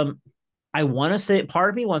 well, I want to say part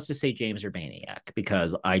of me wants to say James Urbaniak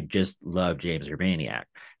because I just love James Urbaniak.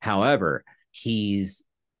 However, he's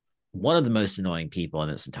one of the most annoying people in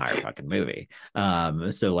this entire fucking movie.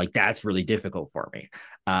 So like that's really difficult for me.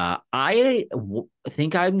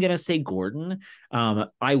 Think I'm gonna say Gordon.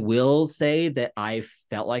 I will say that I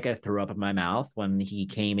felt like I threw up in my mouth when he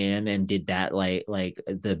came in and did that like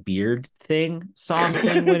the beard thing song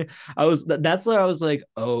thing when that's why I was like,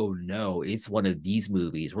 oh no, it's one of these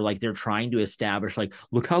movies where like they're trying to establish like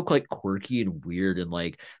look how like quirky and weird and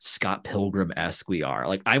like Scott Pilgrim esque we are.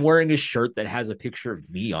 Like I'm wearing a shirt that has a picture of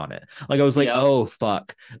me on it. Like I was like, Yep. oh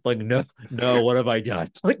fuck. Like no, what have I done?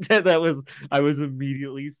 Like that was I was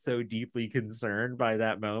immediately so deeply concerned by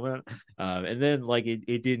that moment. And then like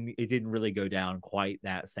it didn't really go down quite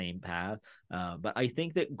that same path. But I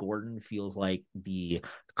think that Gordon feels like the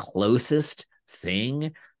closest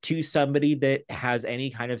thing to somebody that has any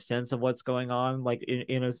kind of sense of what's going on like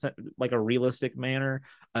in a like a realistic manner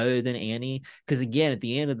other than Annie, because again at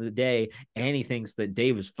the end of the day Annie thinks that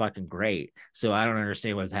Dave is fucking great, so I don't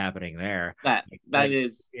understand what's happening there. That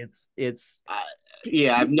is, It's uh,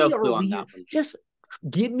 yeah, I have give no me a clue on that reason, one. just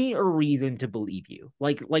give me a reason to believe you.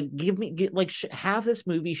 Like give me get like have this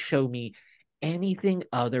movie show me anything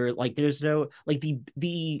other, like there's no like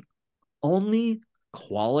the only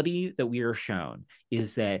quality that we are shown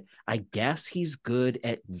is that I guess he's good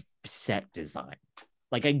at set design.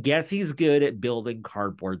 Like I guess he's good at building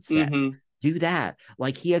cardboard sets. Mm-hmm. Do that.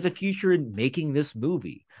 Like he has a future in making this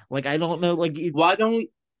movie. Like I don't know. Like it's Why don't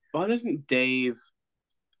why doesn't Dave,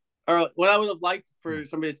 or what I would have liked for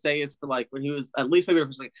somebody to say is for like when he was at least maybe it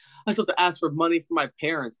was like I supposed to ask for money from my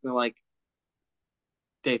parents, and they're like,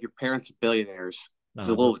 Dave, your parents are billionaires. It's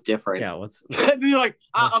a no. little Let's different. yeah. Let's You're like,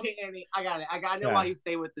 okay, Andy, I got it. I know why yeah you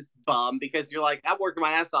stay with this bum because you're like, I'm working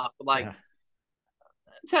my ass off, but like, yeah.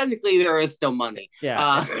 technically there is still money.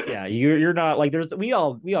 Yeah. You're not like there's we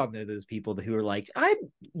all know those people who are like I'm.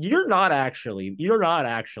 You're not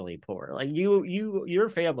actually poor. Like your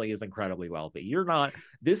family is incredibly wealthy. You're not.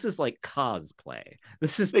 This is like cosplay.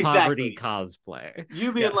 This is poverty Exactly. cosplay.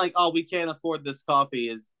 You being Yeah. like, oh, we can't afford this coffee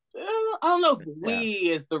is, I don't know if Yeah. we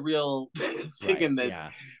is the real thing Right. in this,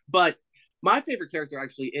 Yeah. but my favorite character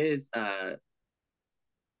actually is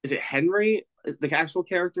it Henry, the actual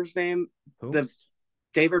character's name, the Oops.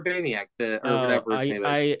 Dave Urbaniak, the or Oh, whatever his name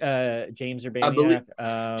is. James I believe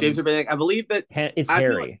Urbaniak. James Urbaniak. I believe that It's I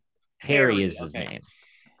feel like Harry. Harry Harry. is his Okay, name.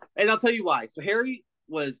 and I'll tell you why. So Harry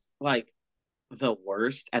was like the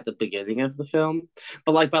worst at the beginning of the film,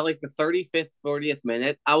 but like by like the 35th, 40th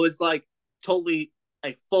minute, I was like totally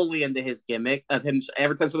like fully into his gimmick of him.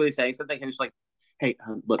 Every time somebody's saying something, him just like, "Hey,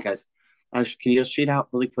 look, guys, can you just cheat out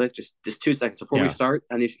really quick? Just 2 seconds before we Yeah. start.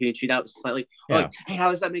 I need can you cheat out just slightly? Or like, Yeah. hey, how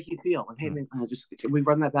does that make you feel? Like, hey, Mm. man, just can we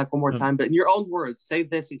run that back one more time? But in your own words, say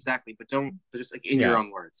this exactly, but don't but just like in your Yeah. own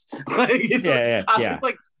words. Like, I was Yeah.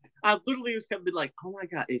 like, I literally was kind of be like, oh my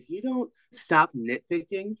god, if you don't stop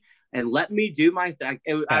nitpicking and let me do my thing,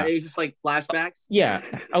 Yeah. it was just like flashbacks. Yeah.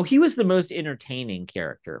 Oh, he was the most entertaining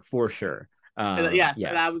character for sure. And yes,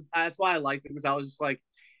 and Yeah. I was that's why I liked it because I was just like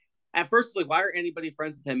at first like why are anybody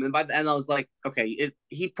friends with him, and by the end I was like okay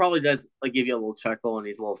he probably does like give you a little chuckle and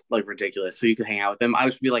he's a little like ridiculous so you can hang out with him. I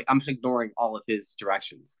should be like I'm just ignoring all of his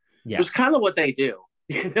directions, which Yeah. is kind of what they do,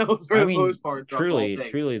 for I the mean, most part throughout the whole truly,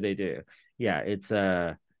 thing. truly they do. Yeah, it's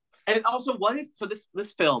And also what is so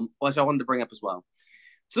this film which I wanted to bring up as well,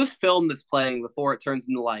 so this film that's playing before it turns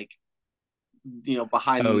into like oh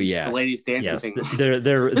behind the yes. ladies dancing Yes. thing. This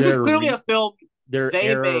is clearly Their a film their they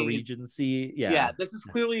era made. regency. Yeah, Yeah. this is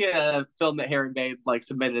clearly a film that Harry made, like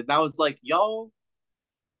submitted. And I was like, y'all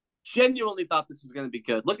genuinely thought this was going to be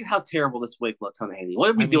good. Look at how terrible this wig looks on Andy.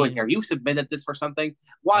 What are we I doing mean, here? You submitted this for something.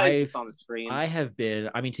 Why is this I've on the screen? I have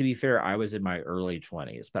been, I mean, to be fair, I was in my early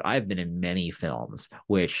 20s, but I've been in many films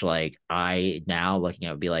which like I now looking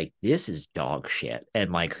at would be like, this is dog shit.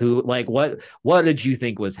 And like who like what did you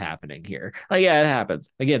think was happening here? Like, yeah, it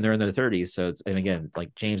happens. Again, they're in their 30s. So it's and again,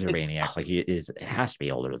 like James It's Urbaniak, like he is has to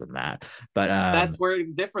be older than that. But That's where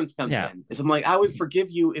the difference comes yeah. in. Is I'm like, I would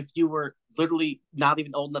forgive you if you were literally not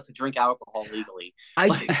even old enough to drink alcohol legally. I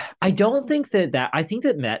Like, I don't think that I think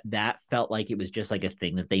that felt like it was just like a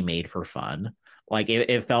thing that they made for fun. Like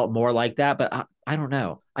it felt more like that, but I don't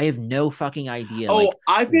know. I have no fucking idea. Like Oh,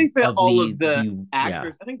 I think that of all of the the yeah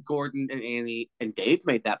actors, I think Gordon and Annie and Dave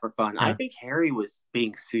made that for fun. I yeah think Harry was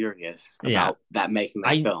being serious yeah. about that making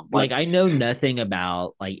that film. Like, I know nothing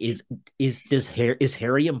about like is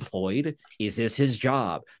Harry employed? Is this his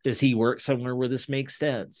job? Does he work somewhere where this makes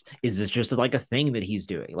sense? Is this just like a thing that he's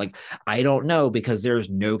doing? Like I don't know because there's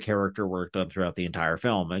no character work done throughout the entire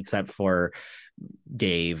film except for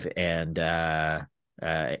Dave and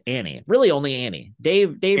Annie. Really only Annie.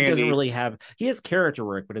 Dave doesn't Andy, really have he has character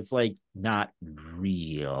work, but it's like not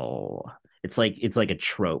real. It's like a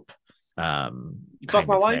trope you fuck kind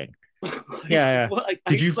my of wife? thing. Like, Yeah, yeah. what? Like,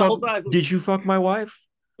 I the whole time. Did you fuck my wife?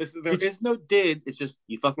 There Did is no did. It's just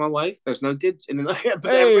you fuck my wife. There's no did, and then but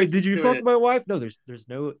Hey, everybody did keeps you doing fuck it. my wife? No,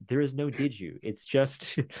 there is no did you. It's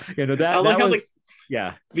just I like that how like was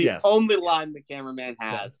yeah, the yes. only Yes. line the cameraman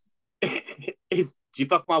Yeah. has is "Do you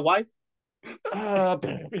fuck my wife?"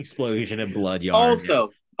 Explosion and blood yarn. Yeah.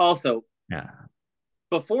 Also, Yeah.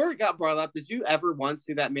 before it got brought up, did you ever once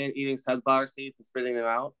see that man eating sunflower seeds and spitting them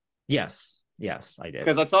out? Yes. Yes, I did.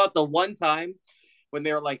 Because I saw it the one time when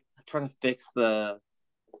they were like trying to fix the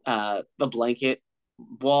blanket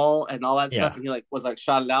wall and all that stuff, Yeah. and he like was like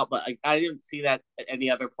shot it out. But I didn't see that at any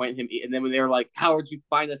other point. Him, and then when they were like, "How would you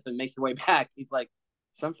find us and make your way back?" He's like,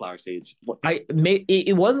 "Sunflower seeds." What?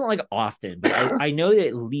 It wasn't like often, but I know that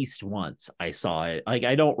at least once I saw it. Like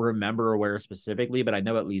I don't remember where specifically, but I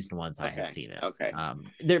know at least once I had Okay, seen it. okay,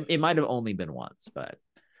 There it might have only been once, but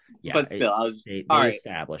yeah, but still, I was all they right.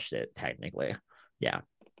 established it technically. Yeah.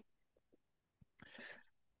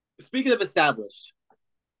 Speaking of established,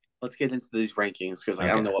 let's get into these rankings because like I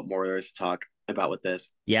don't Okay. know what more there is to talk about with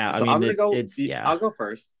this. Yeah, I So mean I'm gonna go. it's yeah. I'll go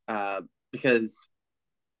first because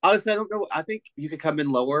honestly I don't know. I think you could come in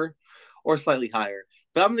lower or slightly higher,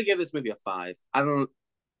 but I'm gonna give this movie a five. I don't.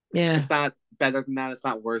 Yeah. It's not better than that. It's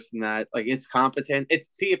not worse than that. Like it's competent. It's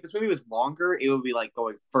see if this movie was longer, it would be like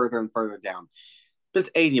going further and further down. But it's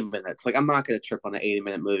 80 minutes. Like I'm not gonna trip on an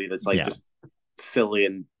 80-minute movie that's like Yeah. just silly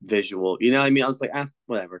and visual. You know what I mean? I was like,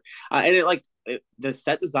 whatever. And it like the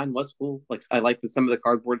set design was cool. Like I like some of the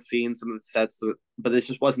cardboard scenes, some of the sets, but it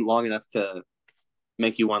just wasn't long enough to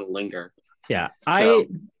make you want to linger. Yeah, So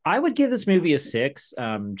I would give this movie a six,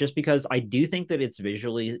 just because I do think that it's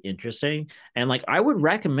visually interesting, and like I would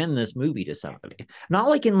recommend this movie to somebody. Not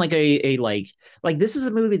like in like a like this is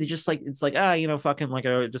a movie that just like it's like you know fucking like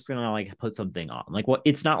just gonna like put something on like what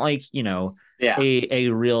it's not like you know yeah, a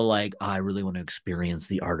real like I really want to experience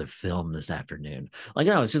the art of film this afternoon. Like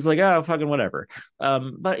no, it's just like fucking whatever.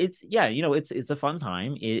 But it's yeah you know it's a fun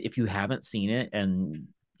time if you haven't seen it and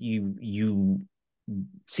you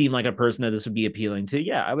seem like a person that this would be appealing to,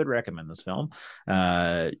 yeah, I would recommend this film.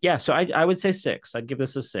 Yeah, so I would say six. I'd give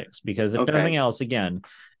this a six because if nothing okay. else, again,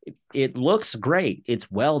 it looks great. It's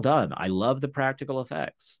well done. I love the practical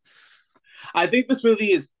effects. I think this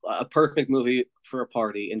movie is a perfect movie for a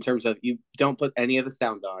party in terms of you don't put any of the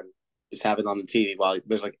sound on, just have it on the TV while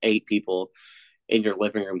there's like eight people in your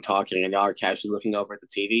living room talking and y'all are casually looking over at the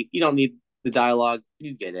TV. You don't need the dialogue.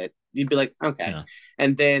 You get it. You'd be like, okay. Yeah,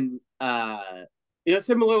 And then,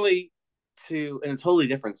 similarly to in a totally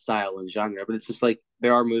different style and genre, but it's just like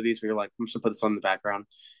there are movies where you're like, I'm just gonna put this on the background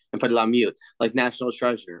and put it on mute, like National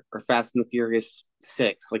Treasure or Fast and the Furious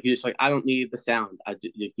 6. Like you just like, I don't need the sound.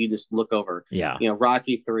 You just look over. yeah,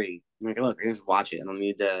 Rocky 3. I'm like, look, I can just watch it. I don't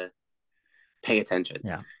need to pay attention.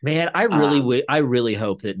 yeah. Man, Um, I really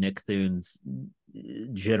hope that Nick Thune's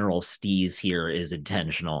general steez here is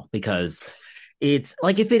intentional because it's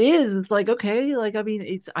like if it is, it's like okay, like I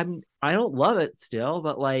mean, I don't love it still,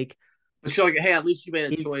 but like but you're like, hey, at least you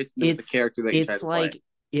made a choice and it was a character that you tried it's to play. like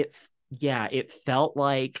it yeah it felt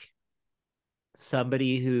like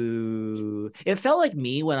somebody who it felt like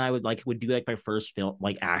me when I would do like my first film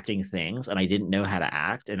like acting things and I didn't know how to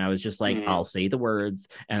act and I was just like Mm-hmm. I'll say the words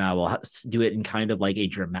and I will do it in kind of like a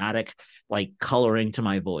dramatic like coloring to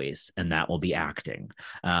my voice and that will be acting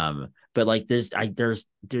but like there's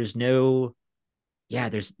no yeah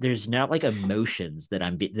there's not like emotions that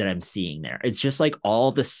I'm seeing there. It's just like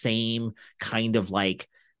all the same kind of like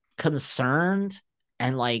concerned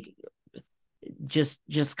and like just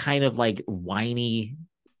kind of like whiny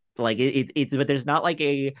like it's but there's not like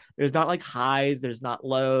highs, there's not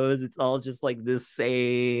lows, it's all just like this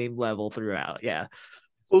same level throughout. Yeah.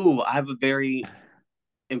 Ooh, I have a very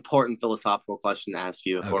important philosophical question to ask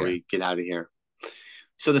you before Okay. we get out of here.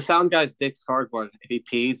 So the sound guy's dick's cardboard. If he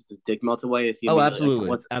pees, does his dick melt away? Is he Oh, immediately like, absolutely,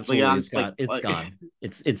 "What's like?" absolutely, I'm just like, it's like gone,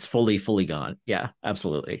 it's fully gone. Yeah,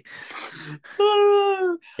 absolutely.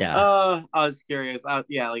 Yeah, I was curious.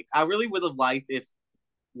 Yeah, like I really would have liked if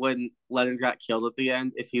when Leonard got killed at the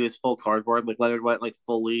end, if he was full cardboard, like Leonard went like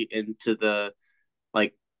fully into the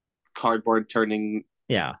like cardboard turning,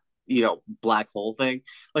 Yeah. black hole thing.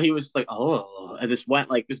 Like he was just like, oh, and just went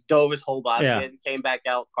like just dove his whole body Yeah. in, came back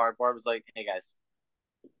out, cardboard was like, hey guys,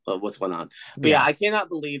 what's going on? But yeah, Yeah. I cannot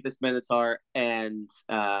believe this Minotaur and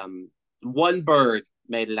one bird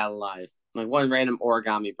made it out alive. Like one random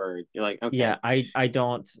origami bird. You're like, Yeah, okay, I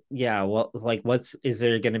don't. Yeah, well, like, what's is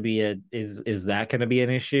there going to be a is that going to be an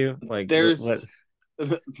issue? Like, what? there's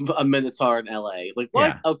a Minotaur in LA. Like what?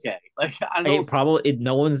 Yeah, Okay, like I it don't. probably it,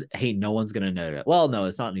 no one's. Hey, no one's going to notice. Well, no,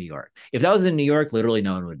 it's not New York. If that was in New York, literally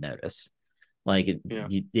no one would notice. Like, Yeah,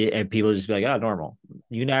 and people just be like, oh, normal.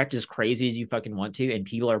 You can act as crazy as you fucking want to, and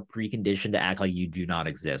people are preconditioned to act like you do not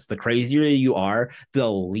exist. The crazier you are, the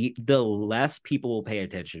less people will pay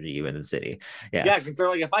attention to you in the city. yeah, Yes. because they're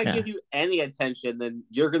like, if I Yeah. give you any attention, then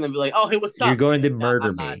you're gonna be like, oh, hey, what's You're up? going to And murder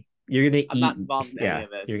I'm not. me. You're going to I'm not eat. involved in any Yeah.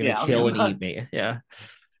 of this. You're going to Yeah, kill I'm and not. eat me. Yeah.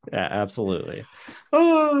 Yeah. Absolutely.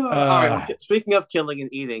 Oh, all right. Well, Uh, speaking of killing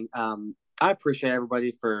and eating, I appreciate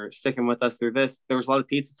everybody for sticking with us through this. There was a lot of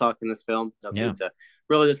pizza talk in this film. No yeah. pizza.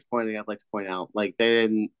 Really disappointing. I'd like to point out, like they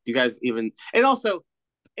didn't. You guys even, and also,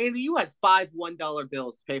 Andy, you had five $1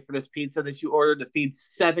 bills to pay for this pizza that you ordered to feed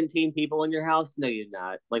 17 people in your house. No, you did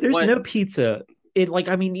not. Like There's what? no pizza. It like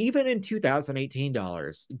I mean, even in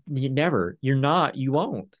 $2018, you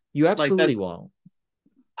won't. You Like that? absolutely won't.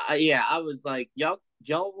 Yeah, I was like, y'all.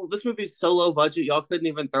 This movie's so low budget. Y'all couldn't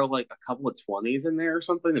even throw like a couple of 20s in there or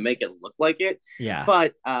something to make it look like it. Yeah.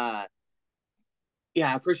 But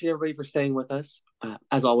yeah, I appreciate everybody for staying with us.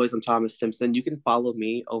 As always, I'm Thomas Simpson. You can follow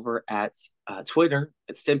me over at Twitter.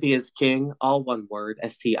 It's Stimpy is King, all one word,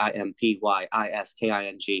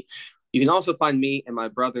 STIMPYISKING. You can also find me and my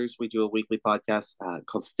brothers. We do a weekly podcast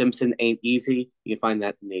called Stimson Ain't Easy. You can find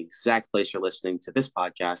that in the exact place you're listening to this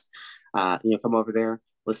podcast. Come over there,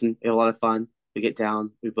 listen. We have a lot of fun. We get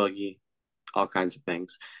down, we boogie, all kinds of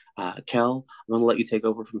things. Kel, I'm going to let you take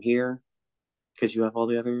over from here because you have all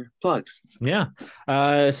the other plugs. Yeah.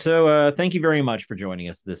 So thank you very much for joining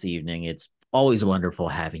us this evening. It's always wonderful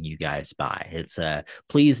having you guys by. It's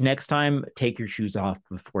please next time take your shoes off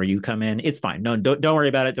before you come in. It's fine. No, don't worry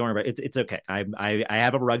about it. Don't worry about it. It's okay. I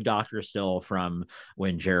have a rug doctor still from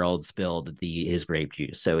when Gerald spilled his grape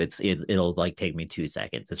juice. So it'll like take me 2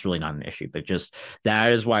 seconds. It's really not an issue, but just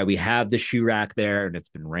that is why we have the shoe rack there and it's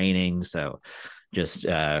been raining. So just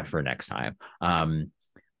for next time.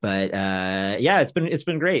 But yeah, it's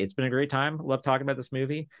been great. It's been a great time. Love talking about this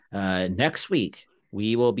movie. Next week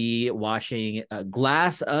we will be watching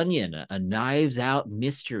Glass Onion, a Knives Out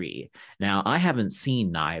mystery. Now I haven't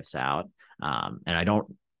seen Knives Out, and I don't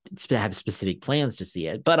have specific plans to see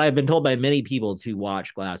it, but I've been told by many people to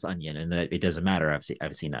watch Glass Onion, and that it doesn't matter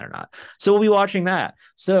I've seen that or not. So we'll be watching that.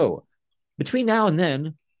 So between now and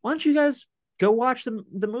then, why don't you guys go watch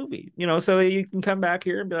the movie? So that you can come back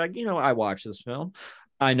here and be like, I watched this film.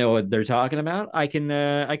 I know what they're talking about. I can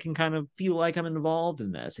kind of feel like I'm involved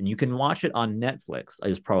in this, and you can watch it on Netflix.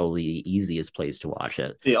 Is probably the easiest place to watch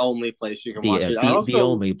it. The only place you can The watch it. I the also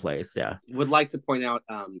only place, yeah. would like to point out,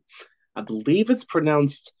 I believe it's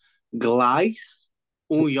pronounced Glais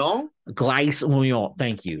Union. Glace Union.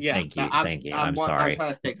 Thank you, Yeah, thank you, thank you. I'm I'm sorry.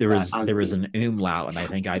 trying to fix There that. was there was an umlaut, and I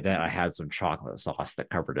think I had some chocolate sauce that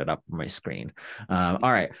covered it up on my screen. All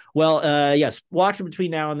right. Well, yes, watch it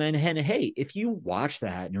between now and then. And hey, if you watch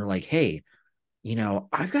that and you're like, hey,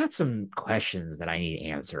 I've got some questions that I need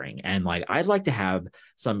answering. And like, I'd like to have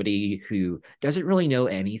somebody who doesn't really know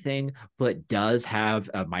anything, but does have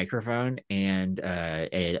a microphone and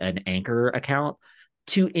an Anchor account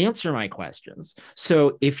to answer my questions.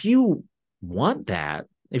 So if you want that,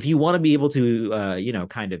 if you want to be able to,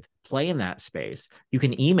 kind of play in that space, you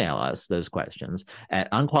can email us those questions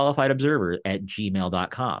at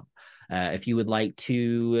unqualifiedobserver@gmail.com. If you would like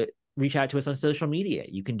to reach out to us on social media,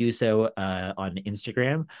 you can do so on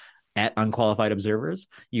Instagram at Unqualified Observers.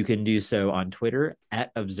 You can do so on Twitter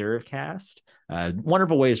at ObserveCast.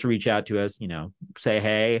 Wonderful ways to reach out to us, say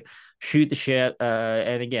hey, shoot the shit.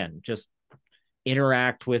 And again, just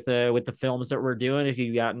interact with the films that we're doing. If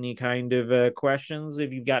you've got any kind of questions,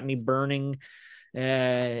 if you've got any burning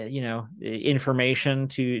information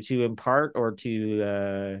to impart or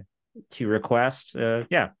to request,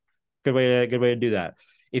 yeah, good way to do that.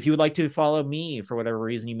 If you would like to follow me for whatever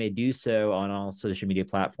reason, you may do so on all social media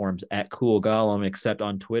platforms at Cool Gollum, except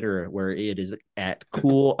on Twitter, where it is at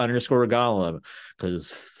cool_Gollum. Because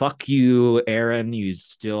fuck you, Aaron. You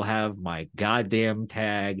still have my goddamn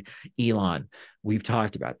tag. Elon, we've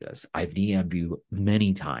talked about this. I've DM'd you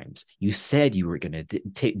many times. You said you were going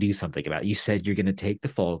to do something about it. You said you're going to take the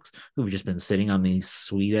folks who've just been sitting on these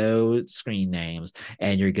sweeto screen names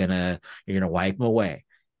and you're gonna wipe them away.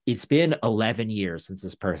 it's been 11 years since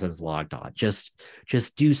this person's logged on. Just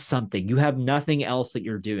do something. You have nothing else that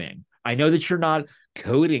you're doing. I know that you're not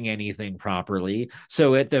coding anything properly,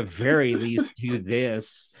 so at the very least do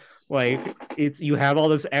this. Like, it's, you have all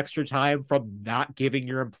this extra time from not giving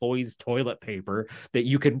your employees toilet paper that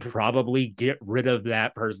you can probably get rid of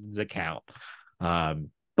that person's account.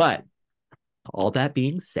 But all that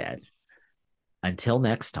being said, until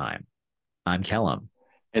next time, I'm Kellum,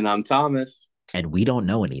 And I'm Thomas. and we don't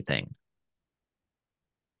know anything.